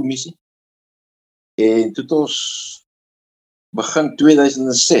Algemene Jeugkommissie. En toe het ons begin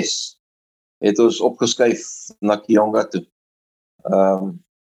 2006 het ons opgeskuif na Kionga toe.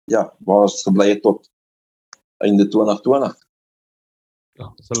 Waar ons gebly het tot einde 2020.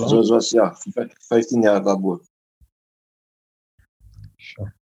 Ja, dis 'n lang. So ons was 15 jaar daarbo.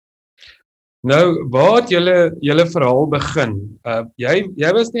 Sure. Nou, waar het julle verhaal begin?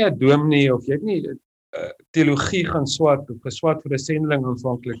 Jy was nie 'n dominee of jy het nie teologie gaan swat of geswat vir 'n sendeling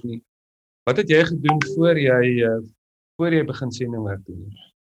aanvanklik nie. Wat het jy gedoen voor jy begin sendingwerk doen?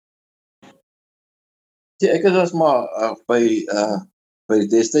 Ja, ek was maar by die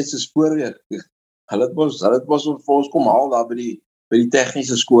destydse spoorweer. Hulle het ons vir ons kom haal daar by die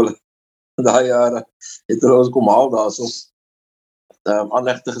tegniese skole. Daai jare het hulle ons kom haal daar so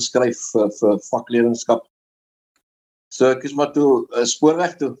aanlegte geskryf vir vakleerlingskap. So ek is maar toe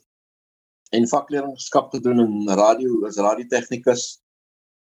spoorweg toe en vakleerlingskap gedoen in radio as radiotechnicus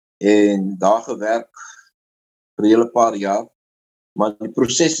en daar gewerk vir 'n hele paar jaar. Maar die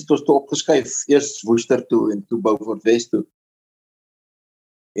proses het ons toe opgeskuif, eers Woester toe en toe Beaufort West toe.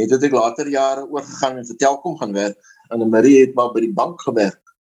 En toe het ek later jare oorgegaan en vir Telkom gaan werk. En Marie het maar by die bank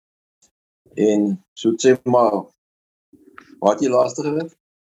gewerk. En so sê maar, waar het jy laaste gewerk?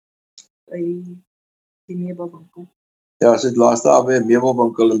 By die meubelwinkel. Ja, sy het laaste daar by 'n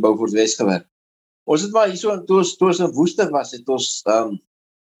meubelwinkel in Beaufort West gewerk. Ons het maar hierso, toe ons in Woester was, het ons, en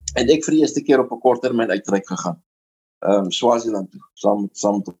ek vir die eerste keer op 'n korttermyn uitreik gegaan. Swaziland toe, saam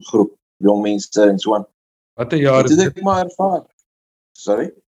met 'n groep jong mense en so aan. Watter jaar is dit? dit? Ek maar ervaar.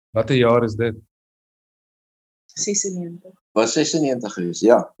 Sorry? Watter jaar is dit? 96. Was 96 gewees,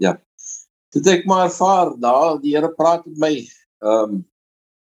 ja. Dit ek maar ervaar, die Here praat met my,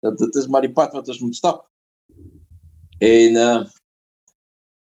 dat dit is maar die pad wat ons moet stap. En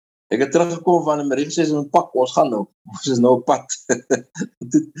ek het teruggekom van 'n Marie gesê, ons moet pak, ons gaan nou. Ons is nou op pad.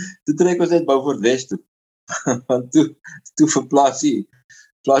 Toe trek ons net Beaufort West toe. Want toe verplaas die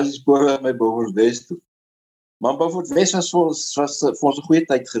spore my Beaufort West toe. Maar Beaufort West was vir ons 'n goeie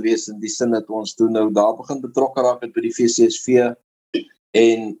tyd gewees, in die sin dat ons toe nou daar begin betrokke raak het by die VCSV,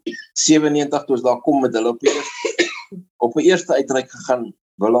 en 97 toe ons daar kom met hulle op 'n eerste uitreik gegaan,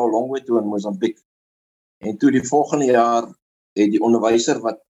 Willow Longway toe in Mozambique. En toe die volgende jaar het die onderwyser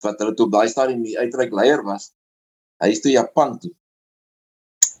wat hulle toe op daai stadium die uitreikleier was, hy is toe Japan toe.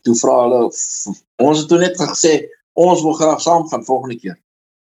 Toe vra hulle, ons het toe net gesê, ons wil graag saam gaan volgende keer.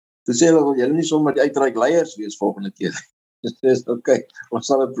 Toe sê hulle, wil julle nie sommer die uitreikleiers wees volgende keer? Dis okay, ons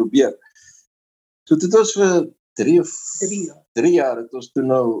sal dit probeer. So dit was vir 3 jaar het ons toe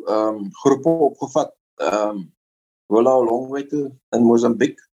nou groepe opgevat, Willow Longway toe in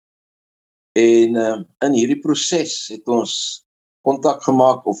Mozambique. En in hierdie proses het ons kontak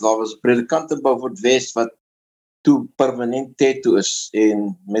gemaak, of daar was 'n predikant in Beaufort West wat toe permanent TET toe is,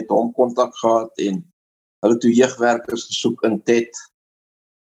 en met hom kontak gehad, en hulle toe jeugwerkers gesoek in TET.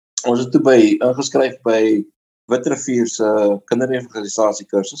 Ons het toe ingeskryf by Witrivier se kinderevangelisasie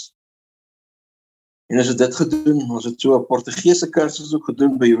kursus. En ons het dit gedoen, ons het so 'n Portugese kursus ook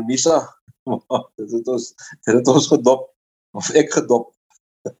gedoen by Unisa. Dit het ons gedop, of ek gedop.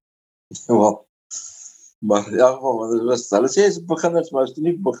 Wel, maar ja, hulle sê is beginners, maar is toe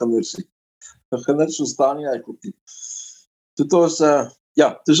nie beginners nie. Beginners verstaan nie eigenlijk nie. Toe ons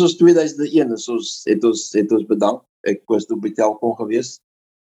 2001 het ons bedank. Ek was toe by Telkom gewees,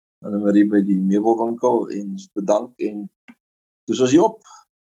 en Marie by die meubelwinkel, en ons bedank, en toe is ons hier op.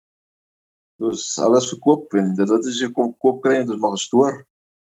 Toe is alles verkoop, en dit is jy kom koop kry, en dit is maar gestoor.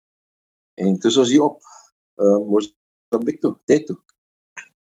 En toe is ons hier op. Mozambique toe, TET toe.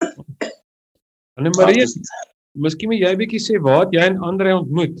 En Marie, miskien moet jy 'n bietjie sê, waar het jy en Andre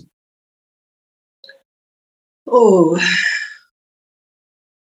ontmoet?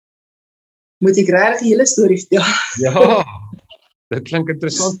 Moet ek regtig die hele storie vertel? Ja, dit klink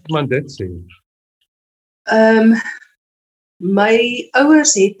interessant, man dit sê. My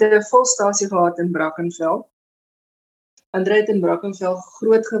ouers het 'n volstasie gehad in Brackenfell. Andre het in Brackenfell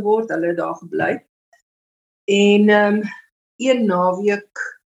groot geword, hulle het daar gebly. En een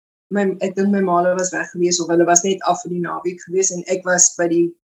naweek, ek dink my ma was weg gewees, of hulle was net af vir die naweek gewees, en ek was by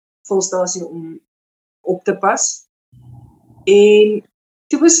die volstasie om op te pas. En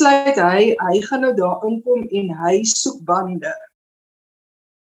toe besluit hy gaan nou daar inkom en hy soek bande.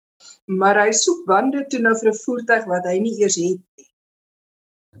 Maar hy soek bande toe nou vir 'n voertuig wat hy nie eers het nie.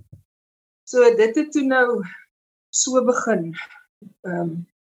 So dit het toe nou so begin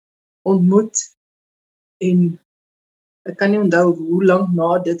ontmoet, en ek kan nie onthou hoe lank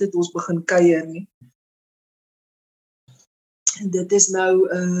na dit het ons begin kuier nie. En dit is nou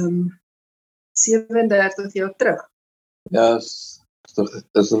 37 jaar terug. Ja, is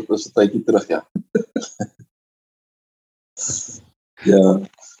 'n tydjie terug, ja.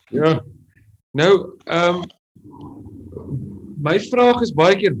 Ja. Nou, my vraag is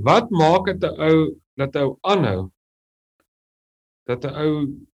baie keer, wat maak dit 'n ou dat 'n ou aanhou? Dat 'n ou,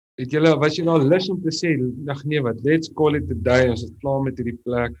 was jy nou lus om te sê, ag nee, wat, let's call it a day, ons is klaar met hierdie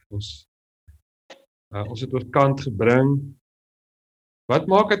plek, ons het ons kant gebring. Wat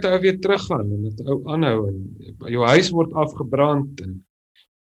maak dit 'n ou weer teruggaan en dat 'n ou aanhou, en jou huis word afgebrand, en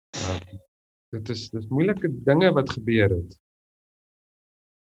dit is moeilike dinge wat gebeur het.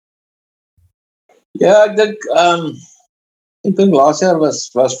 Ja, ek dink laas jaar was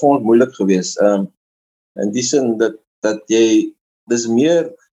vir ons moeilik geweest. In die sin dat jy, dis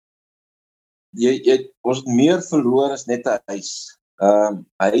meer, ons het meer verloor as net 'n huis.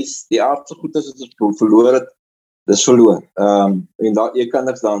 Huis, die aardse goed as ons verloor het, dis verloor. En jy kan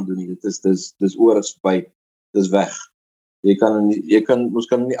niks daaraan doen nie. Dit is oor, is verby, dis weg. Ons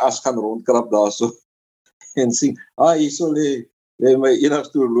kan nie as gaan rondkrap daarso en sien, hierso lê my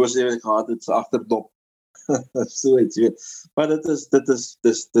enigste horlosie wat ek gehad het, se agterdop. So iets, jy weet. Maar dit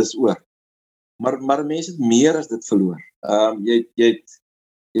is oor. Maar mense het meer as dit verloor. Jy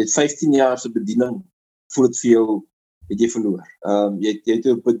het 15 jaar se bediening, voel dit vir jou, het jy verloor. Jy het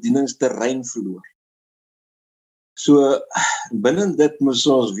jou bedieningsterrein verloor. So, binne dit moes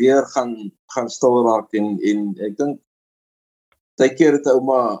ons weer gaan stil raak en ek dink, die keer het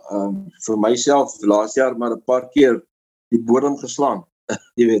ouma vir myself, laas jaar maar 'n paar keer die bodem geslaan.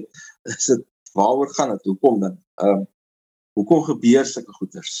 Jy weet, is dit, waaroor gaan het, hoekom dan? Hoekom gebeur sulke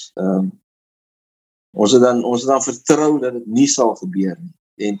goeders? Ons het dan vertrou dat dit nie sal gebeur nie,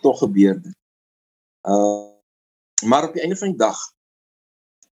 en toch gebeur dit. Maar op die einde van die dag,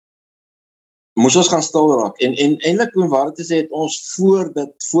 moes ons gaan stil raak, en eintlik om waar te sê, het ons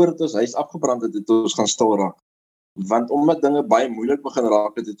voordat ons huis afgebrand het ons gaan stil raak. Want omdat dinge baie moeilik begin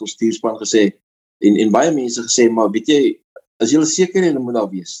raak het ons stuurspan gesê, en baie mense gesê, maar weet jy, as julle seker julle moet daar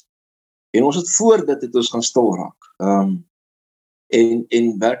wees. En ons het voor dit ons gaan stil raak.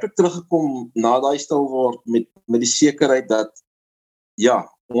 En werklik teruggekom na daai stil word met die sekerheid dat, ja,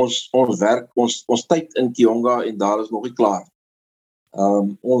 ons werk, ons tyd in Kionga en daar is nog nie klaar.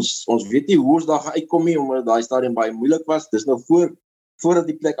 Ons weet nie hoe ons daar gaan uitkom nie, omdat daai stadium baie moeilik was, dis nou voordat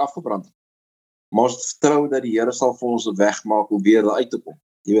die plek afgebrand het. Maar ons vertrou dat die Here sal vir ons 'n weg maak om weer daar uit te kom.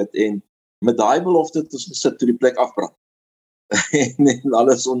 Jy weet, en met daai belofte het ons gesit toe die plek afbrand. en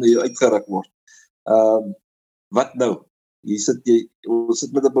alles onder jou uitgeruk word. Wat nou? Ons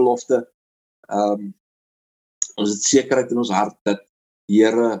sit met 'n belofte. Ons het sekerheid in ons hart dat die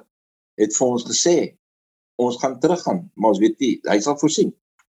Here het vir ons gesê, ons gaan teruggaan, maar ons weet nie, hy sal voorsien.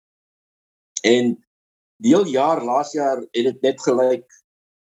 En die hele jaar, laas jaar, het dit net gelyk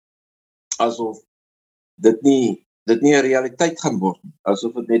asof dit nie 'n realiteit gaan word,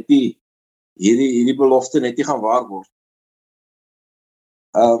 asof dit net nie, hierdie belofte net nie gaan waar word.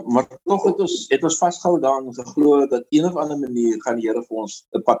 Maar toch het ons vastgehou daarin geglo dat een of ander manier gaan die Here vir ons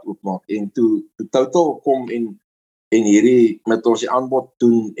 'n pad oopmaak. En toe Total kom en hierdie met ons die aanbod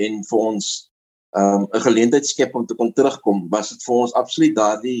doen en vir ons 'n geleentheid skep om te kon terugkom, was dit vir ons absoluut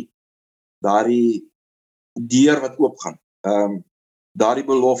daardie deur wat oopgaan. Daardie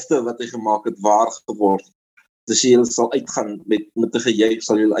belofte wat hy gemaak het waar geword. Dus jy sal uitgaan met 'n gejuig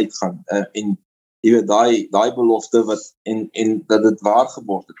sal jy uitgaan. En jy weet, daai belofte wat, en dat dit waar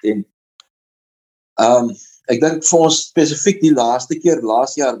geword het, en ek dink vir ons spesifiek die laas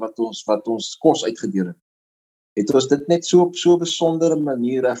jaar wat ons kos uitgedeel het ons dit net so op so 'n besondere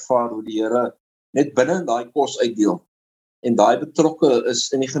manier ervaar, hoe die Here net binne daai kos uitdeel, en daai betrokke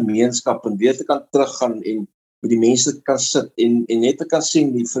is in die gemeenskap, en weer te kan teruggaan, en met die mense kan sit, en net te kan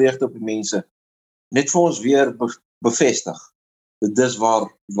sien die vreugde op die mense, net vir ons weer bevestig. Dit is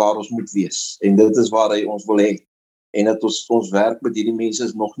waar ons moet wees, en dit is waar hy ons wil hê, en dat ons werk met hierdie mense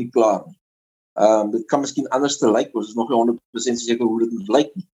is nog nie klaar nie. Dit kan miskien anders te lyk, ons is nog nie 100% seker hoe dit moet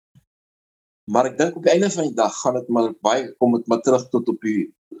lyk nie. Maar ek dink op die einde van die dag gaan dit maar kom dit maar terug tot op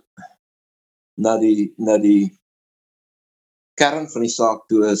na die kern van die saak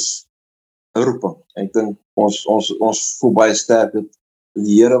toe is 'n roeping. Ek dink ons voel baie sterk dat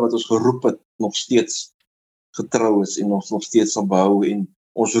die Here wat ons geroep het nog steeds getrou is en ons nog steeds sal behou, en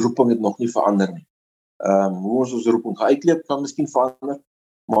ons roeping het nog nie verander nie. Hoe ons roeping gaan uitleef kan miskien verander,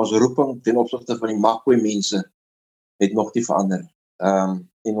 maar ons roeping ten opsigte van die Makwe mense het nog nie verander nie.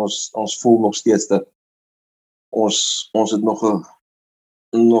 En ons voel nog steeds dat ons het nog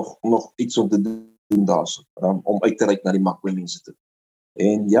iets om te doen daarso, om uit te reik na die Makwe mense toe.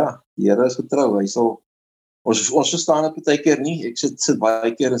 En ja, die Here is getrou, hy sal, ons verstaan dit baie keer nie, ek sit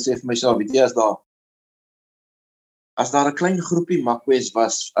baie keer en sê vir myself, weet jy, as daar 'n klein groepie Makwes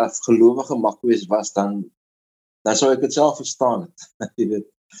was, of gelowige Makwes was, dan sou ek dit self verstaan het, jy weet.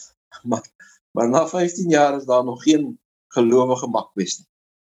 Maar na 15 jaar is daar nog geen gelowige Makwes nie.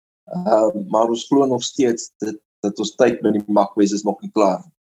 Maar ons glo nog steeds dat ons tyd met die Makwes is nog nie klaar.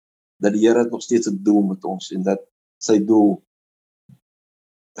 Dat die Here het nog steeds 'n doel met ons, en dat sy doel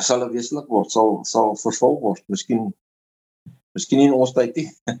sal wesenlik word, sal vervul word. Miskien nie in ons tyd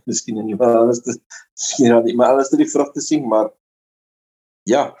nie, miskien in iemand anders, maar alles te die vrug te sien, maar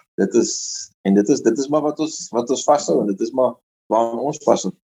ja, dit is maar wat ons vashou, en dit is maar waar ons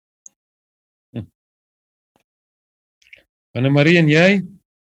vashou. Anne-Marie, en jy?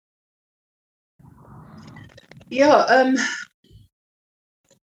 Ja,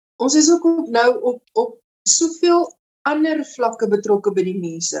 ons is ook nou op soveel ander vlakke betrokke by die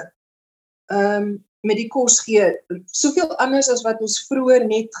mense. Met die kos gee, soveel anders as wat ons vroeër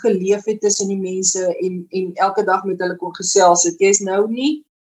net geleef het tussen die mense en elke dag met hulle kon gesels het. Jy is nou nie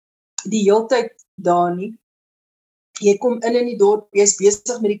die heeltyd daar nie. Jy kom in die dorp, jy is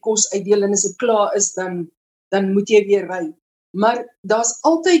besig met die kos uitdeel, en as dit klaar is, dan dan moet jy weer ry. Maar daar's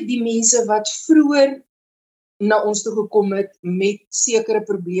altyd die mense wat vroeër na ons toe gekom het met sekere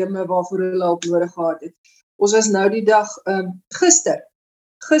probleme waarvoor hulle al nodig gehad het. Ons was nou die dag,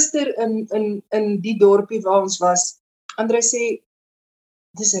 gister in die dorpie waar ons was, André sê,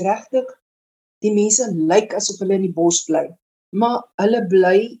 dis regtig, die mense lyk asof hulle in die bos bly, maar hulle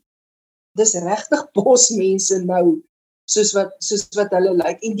bly, dis regtig bosmense nou, soos wat hulle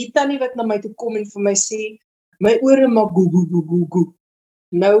lyk. En die tannie wat na my toe kom en vir my sê, my ore maak goe.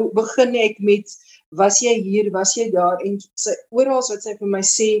 Nou begin ek met, was jy hier, was jy daar, en sy oral wat sy vir my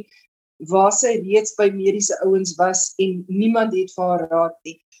sê, waar sy reeds by mediese ouens was, en niemand het vir haar raad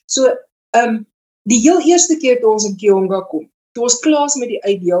nie. So, die heel eerste keer toe ons in Kionga kom, toe ons klaar is met die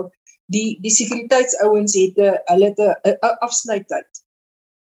uitdeel, die sekuriteitsouens het hulle het 'n afsnytyd.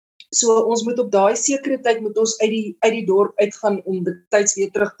 So ons moet op daai sekere tyd moet ons uit die dorp uitgaan om betyds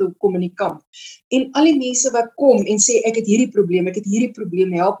weer terug te kom in die kamp. En al die mense wat kom en sê ek het hierdie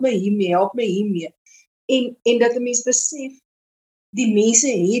probleem, help my hiermee. En dat 'n mens besef, die mense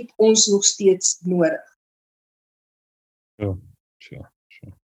het ons nog steeds nodig. Sure.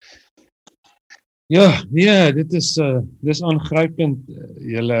 Ja, nee, dit is dis aangrypend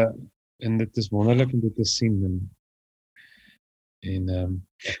julle, en dit is wonderlik om dit te sien. En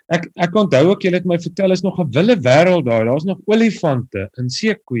ek onthou ook, julle het my vertel, is nog 'n wilde wêreld daar. Daar's nog olifante, en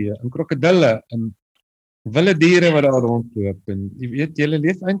seekoeie, en krokodille, en wilde diere wat daar rondloop. En jy weet, julle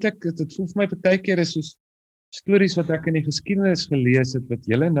leef eintlik, dit voel vir my partykeer is soos stories wat ek in die geskiedenis gelees het, wat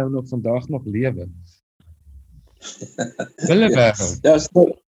julle nou nog vandag nog lewe. Wilde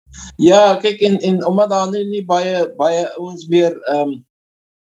wêreld. Ja, kyk, en omdat daar nie baie ouens meer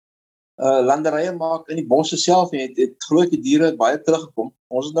landerye maak in die bosse self, het groot diere baie teruggekom.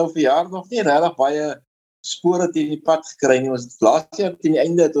 Ons het nou vir jaar nog nie regtig baie spore teen die pad gekry nie. Ons het laas jaar teen die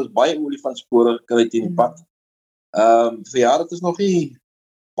einde het ons baie olifantspore gekry teen die pad. Vir jaar het ons nog nie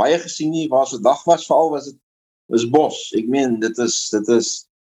baie gesien nie. Waar ons vandag was, veral was bos. Ek meen, dit is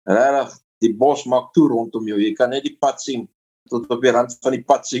regtig, die bos maak toe rondom jou. Jy kan net die pad sien, tot op die rand van die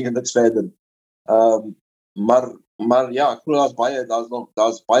pad sien en niks verder. Maar ja, ek glo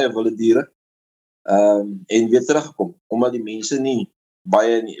daar's baie wilde diere en weer teruggekom, omdat die mense nie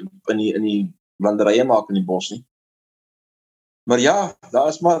baie in die landerye maak in die bos nie. Maar ja, daar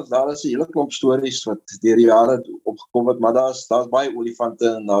is 'n hele klomp stories wat deur die jare opgekom het, maar daar's baie olifante,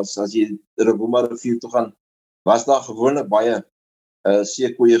 en as jy Rovuma rivier toe gaan, was daar gewoonlik baie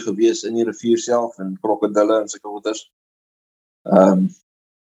seekoeie gewees in die rivier self, en krokodille en sulke goeters.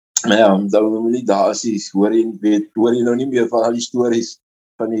 Maar ja, dan nie daar is, hoor jy nou nie meer van al die stories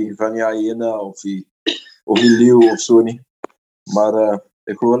van die hyena of die leeu of so nie. Maar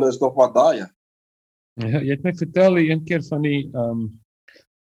ek glo hulle is nog maar daar, ja. Ja, jy het my vertel een keer van die,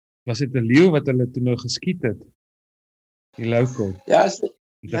 was dit 'n leeu wat hulle toe nou geskiet het? Die local. Ja, wat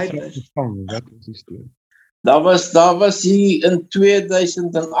is die storie? Daar was hier in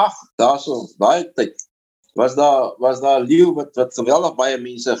 2008, daai tyd, was daar 'n leeu wat geweldig baie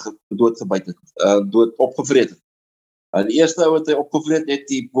mense doodgebyt het, opgevreet het. Die eerste ou wat hy opgevreet het,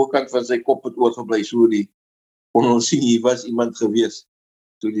 die bokant van sy kop het oorgebly, so die kon ons sien, hier was iemand gewees,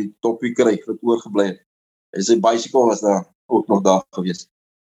 toe die toppie kry, wat oorgebly het. En sy bicycle was daar, ook nog daar gewees.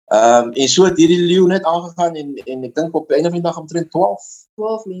 En so het hierdie leeu net aangegaan, en ek dink op die einde van die dag omtrent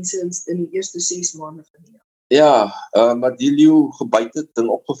 12 mense in die eerste 6 maande van die jaar. Ja, maar die leeu gebyt het en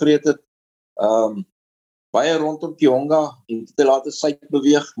opgevreet het, baie rondom Kionga, en te laat suid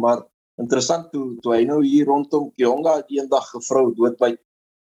beweeg, maar interessant, toe hy nou hier rondom Kionga eendag 'n vrou doodbyt,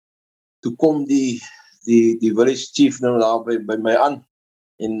 toe kom die village chief nou daar by my aan,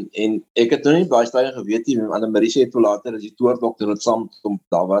 en ek het nou nie baie stadium geweet nie, Anne-Marie het toe later, as die toerdokter wat saam met hom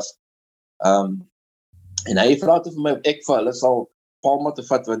daar was, en hy vra toe vir my, ek vir hulle sal Palma te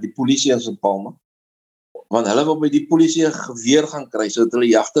vat, want die polisie is in Palma, want hulle wil by die polisie 'n geweer gaan kry, sodat hulle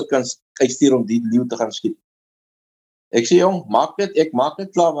jagter kan uitstuur om die leeu te gaan skiet. Ek sê, jong, ek maak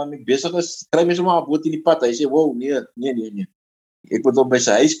dit klaar, want ek besig is, kry my sommer 'n boot in die pad. Hy sê, wow, nee. Ek moet op by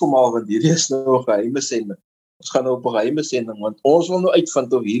sy huis kom al, want hierdie is nou 'n geheime sending. Ons gaan nou op 'n geheime sending, want ons wil nou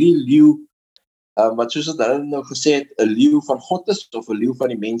uitvind of hierdie leeu, wat soos hulle nou gesê het, 'n leeu van God is, of 'n leeu van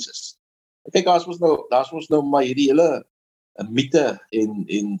die mens is. Kyk, daar's ons nou maar hierdie hele mite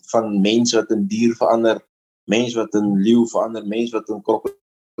en van mens wat in dier verander, mens wat in leeu verander, mens wat in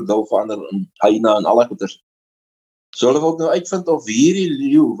krokodil verander, in hyena en alle goeters. So hulle wil nou uitvind of hierdie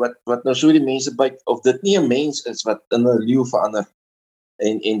leeu, wat nou so die mense byt, of dit nie 'n mens is wat in 'n leeu verander,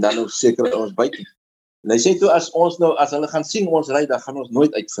 en dan nou seker ons byt nie. En hy sê toe, as hulle gaan sien ons ry, dan gaan ons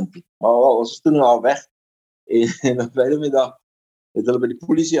nooit uitvind nie. Maar ons is toe nou al weg, en op die middag het hulle by die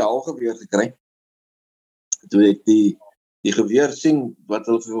polisie 'n halgeweer gekry, toe ek die geweer sien wat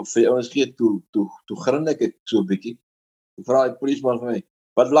hulle vir ouens gee, toe grin ek so 'n bietjie. Ek vra die polisieman vir my,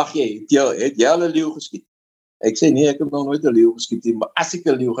 wat lag jy? Het jy al 'n leeu geskiet? Ek sê nee, ek het nog nooit 'n leeu geskiet nie, maar as ek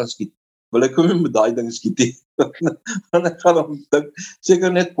 'n leeu gaan skiet, wil ek hom met daai ding skiet nie. Dan ek gaan hom dink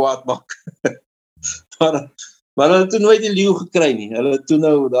seker net kwaad maak. maar hulle het toe nooit die leeu gekry nie. Hulle het toe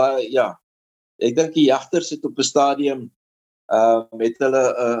nou daai ek dink die jagters het op 'n stadium met hulle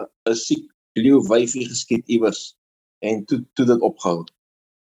 'n siek leeu wyfie geskiet iewers en toe dit opgehou.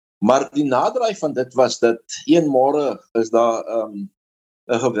 Maar die naderdraai van dit was dat een môre is daar 'n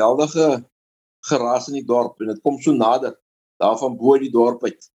geweldige geraas in die dorp en dit kom so nader daar van bo die dorp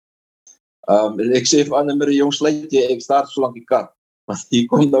uit. En ek sê vir Annelie, jong, sluit jy, ek start so lank die kar. Want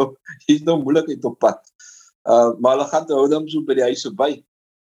hier's nou moeilikheid op pad. Maar hulle gaan te hou dan so by die huis verby.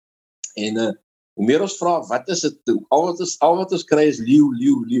 En hoe meer ons vra, wat is dit? Al wat ons kry is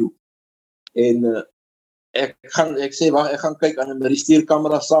leeu. En ek sê wag, ek gaan kyk aan 'n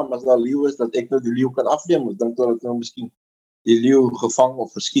stuurkamera saam as daar leeu is dat ek nou die leeu kan afneem. Ek dink dat nou miskien die leeu gevang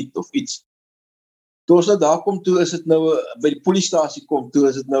of geskiet of iets. Toe ons daar kom, toe is dit nou by die polisiestasie kom, toe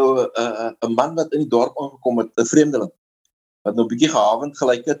is dit nou 'n man wat in die dorp aangekom het, 'n vreemdeling wat nou 'n bietjie gehavend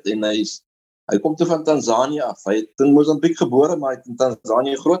gelyk het en hy kom toe van Tanzanië af. Hy het in Mosambiek gebore, maar hy het in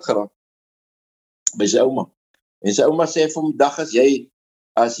Tanzanië groot geraak by sy ouma. En sy ouma sê vir hom, dag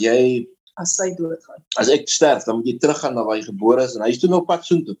As sy doodgaan. As ek sterf, dan moet jy teruggaan na waar hy gebore is en hy is toe nou op pad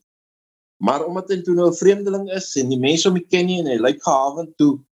soontoe. Maar omdat hy toe nou 'n vreemdeling is en die mense hom nie ken nie en hy lyk gehavend,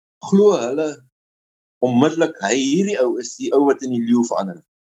 toe glo hulle onmiddellik, hierdie ou is die ou wat in die leeu verander het.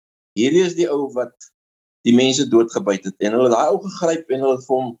 Hierdie is die ou wat die mense doodgebyt het. En hulle het daai ou gegryp en hulle het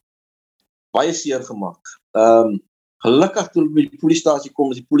vir hom baie seer gemaak. Gelukkig toe by die polisiestasie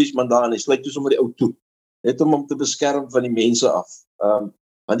kom, is die polisieman daar en hy sluit toe sommer die ou toe. Net om hom te beskerm van die mense af.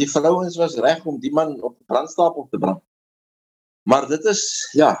 Want die vrouens was reg om die man op die brandstapel te brand. Maar dit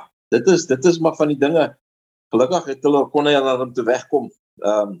is maar van die dinge. Gelukkig kon hy aan hom te wegkom.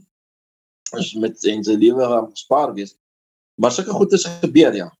 Met sy lewe gaan gespaar wees. Maar sulke goed is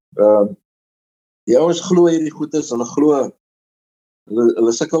gebeur, ja. Die ouens glo hierdie goed is, hulle glo,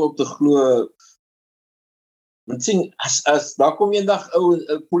 hulle sukkel om te glo. Want sien, as daar kom eendag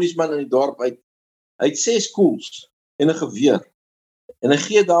 'n polisieman in die dorp uit, hy het 6 koels en 'n geweer. En hy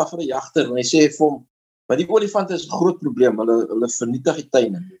gee daar vir 'n jagter en hy sê vir hom, maar die olifante is 'n groot probleem, hulle vernietig die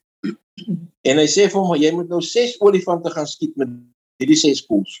tuine. En hy sê vir hom, jy moet nou 6 olifante gaan skiet met hierdie 6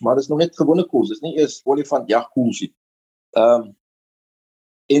 koels, maar dit is nog net gewone koels, dit is nie eers olifant jagkoels nie.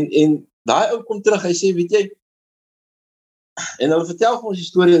 En daai ou kom terug, hy sê, weet jy, en hulle vertel vir ons die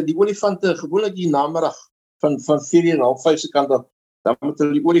storie, die olifante, gewoonlik die namiddag van 4:30 se kant af, dan moet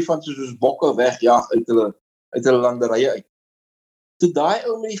hulle die olifante soos bokke wegjaag uit hulle landerye uit. Toe daai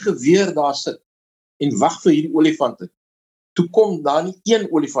ou met die geweer daar sit en wag vir hierdie olifante, toe kom daar nie een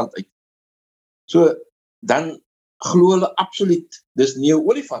olifant uit. So, dan glo hulle absoluut, dis nie 'n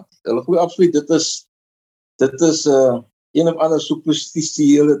olifant. Hulle glo absoluut, dit is een of ander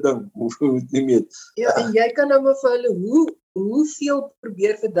superstisiële ding, hoef het nie meer. Ja, en jy kan nou maar vir hulle, hoeveel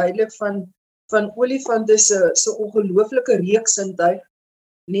probeer verduidelik van olifante se ongelooflike reuksintuig.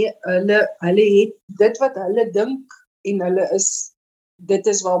 Nee, hulle het dit wat hulle dink en dit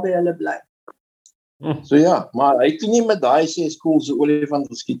is waarby hulle bly. So ja, maar hy het toe nie met daai 6 koels 'n olifant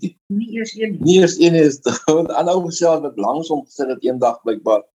geskiet nie. Nie eers een nie. Nie eers een is, want aanhou gesels met langs hom gesit het eendag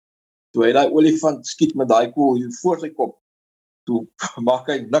blykbaar. Toe hy daai olifant skiet met daai koel hier voor sy kop, toe maak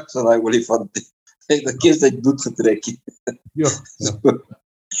hy niks aan daai olifant. Hy het 'n keer hy dood getrek. Ja.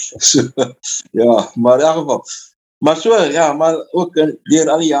 So, ja, maar in elk geval. Maar so, ja, maar ook deur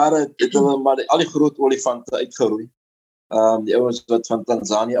al die jare het hulle maar al die groot olifante uitgeroei. Die ouens wat van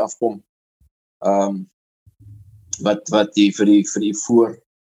Tanzanië afkom. Wat die vir die voer,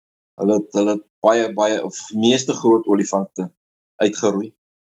 hulle baie of meeste groot olifante uitgeroei.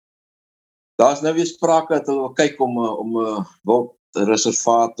 Daar's nou weer sprake dat hulle wil kyk om 'n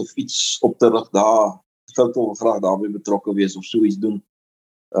wildreservaat of iets op te rig daar. Ek wil graag daarmee betrokke wees of so iets doen.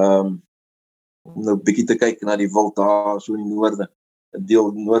 Om nou 'n bietjie te kyk na die wild daar so in die noorde, 'n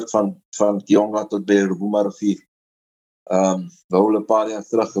deel noord van Kionga tot by Rovuma rivier. Wou hulle 'n paar jaar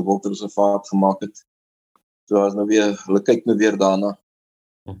terug 'n wildreservaat gemaak het. So as nou weer, hulle kyk nou weer daarna.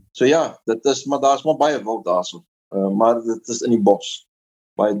 So ja, dit is, maar daar's maar baie wild daarso. Maar dit is in die bos,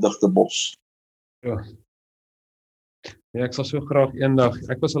 baie digte bos. Ja. Ja, ek sal so graag eendag,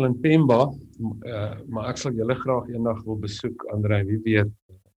 ek was al in Pemba, maar ek sal julle graag eendag wil besoek, André, wie weet,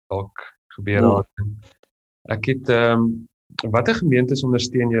 dalk gebeur daar. Ek het, watter gemeentes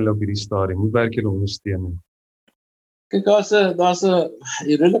ondersteun julle op hierdie stadium? Hoe werk julle ondersteuning? Kyk, daar's 'n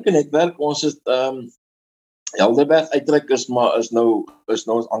redelike netwerk. Ons het Helderberg uitreik is nou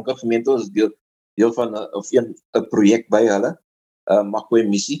ons ankergemeente, is deel van 'n projek by hulle, Makwe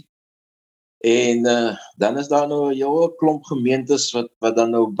missie. En dan is daar nou 'n hele klomp gemeentes wat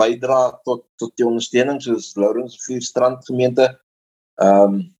dan nou bydra tot die ondersteuning, soos Lourensrivierstrand gemeente,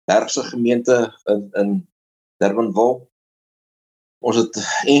 Bergse gemeente in Durbanville. Ons het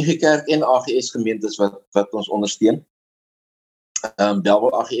NG Kerk en AGS gemeentes wat ons ondersteun.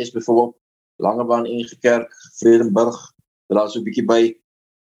 Bellville AGS byvoorbeeld, Langebaan NG Kerk, Vredenburg, daar is so 'n bietjie by.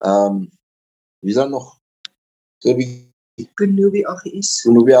 Wie is daar nog? Konobi AGS,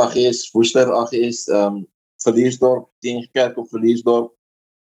 Konobi AGS, Woester AGS, Villiersdorp, NG Kerk op Villiersdorp,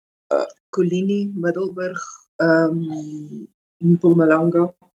 Kolini, Middelburg,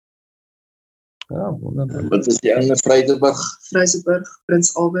 Mpumalanga, Ja, wonderlik. wat is die ander? Vryseburg,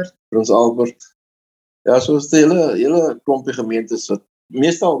 Prins Albert. Ja, so is die hele klompie gemeentes wat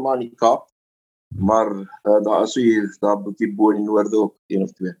meestal maar in die Kaap, maar daar is so hier, daar bietjie bo in die noorde ook, 1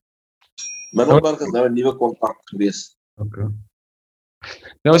 of 2. Middelburg is nou 'n nuwe kontak gewees. Okay.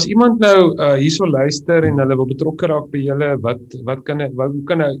 Nou as iemand nou hierso luister en hulle wil betrokke raak by julle, hoe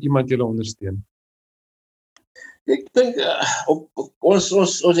kan iemand julle ondersteun? Ek dink ons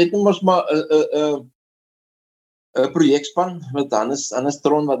het nou mos maar 'n projekspan met Hannes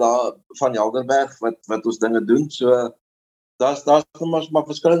Tron wat daar van Helderberg wat ons dinge doen. So daar's nou maar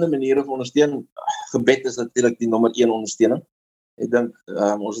verskillende maniere van ondersteun. Gebed is natuurlik die nommer 1 ondersteuning. Ek dink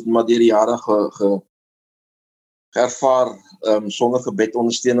ons het maar deur die jare geervaar sonder gebed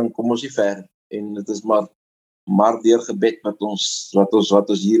ondersteuning kom ons nie ver, en dit is maar deur gebed wat ons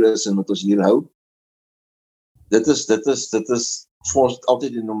hier is en wat ons hier hou. Dit is vir ons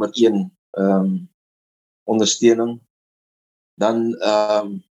altyd die nommer 1 ondersteuning. Dan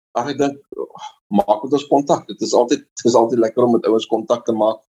ek dink maak met ons kontak. Dit is altyd lekker om met ouens kontak te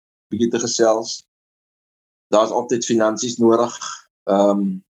maak, bietjie te gesels. Daar's altyd finansies nodig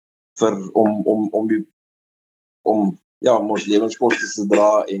om ons lewenskoste te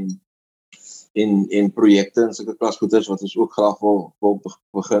dra en projekte en sulke klasgoeders wat ons ook graag wil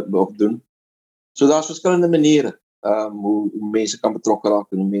begin doen. So daar's verskillende maniere hoe mense kan betrokke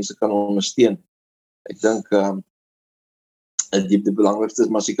raak en hoe mense kan ondersteun. Ek dink die belangrikste is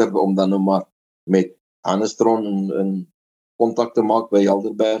maar seker om dan nou maar met Hannes Tron in kontak te maak by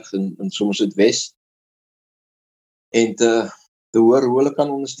Helderberg in Somerset West en te hoor hoe hulle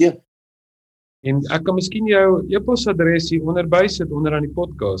kan ondersteun. En ek kan miskien jou e-posadres hier onderby sit onder aan die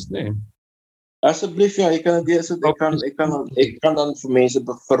podcast, né? Asseblief, ja, ek kan dit ek kan dan vir mense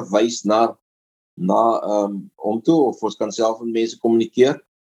verwys na om toe, of ons kan self met mense kommunikeer.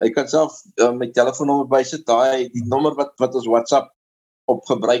 Ek kan self my telefoonnommer bysit, die nommer wat ons WhatsApp op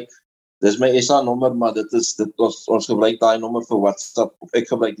gebruik. Dis my SA nommer, maar ons gebruik daai nommer vir WhatsApp, of ek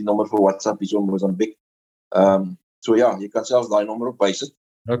gebruik die nommer vir WhatsApp hier in Mosambik. So ja, jy kan self daai nommer op bysit.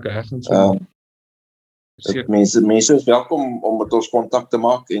 Okay, ek gaan so. Mense is welkom om met ons kontak te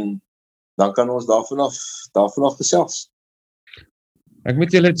maak en dan kan ons daarvan af gesels. Ek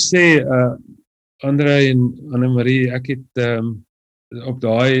moet julle sê, Andre en Anne-Marie, ek het op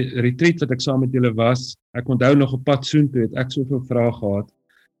daai retreat wat ek saam met julle was, ek onthou nog op pad soontoe het ek soveel vrae gehad.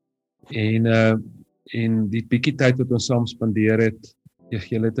 En die bietjie tyd wat ons saam spandeer het,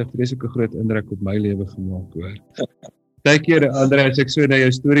 julle het 'n vreeslike groot indruk op my lewe gemaak, hoor. Partykeer, Andre, as ek so na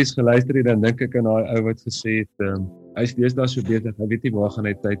jou stories geluister het, dan dink ek aan daai ou wat gesê het, hy's deesdae so besig, hy weet nie waar gaan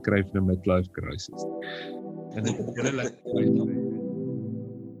hy tyd kry vir 'n midlife crisis. En dit is julle